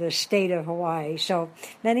Hawaii or the state of Hawaii. So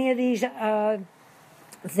many of these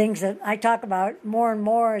things that I talk about, more and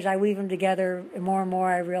more as I weave them together, more and more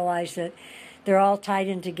I realize that they're all tied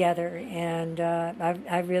in together, and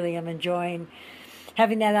I really am enjoying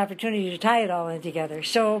having that opportunity to tie it all in together.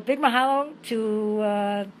 So big mahalo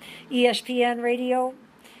to ESPN Radio,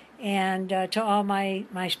 and to all my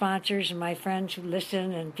sponsors and my friends who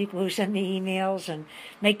listen, and people who send me emails and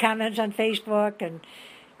make comments on Facebook, and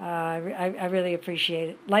I really appreciate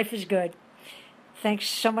it. Life is good. Thanks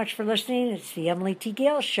so much for listening. It's the Emily T.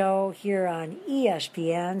 Gale Show here on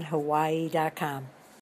ESPNHawaii.com.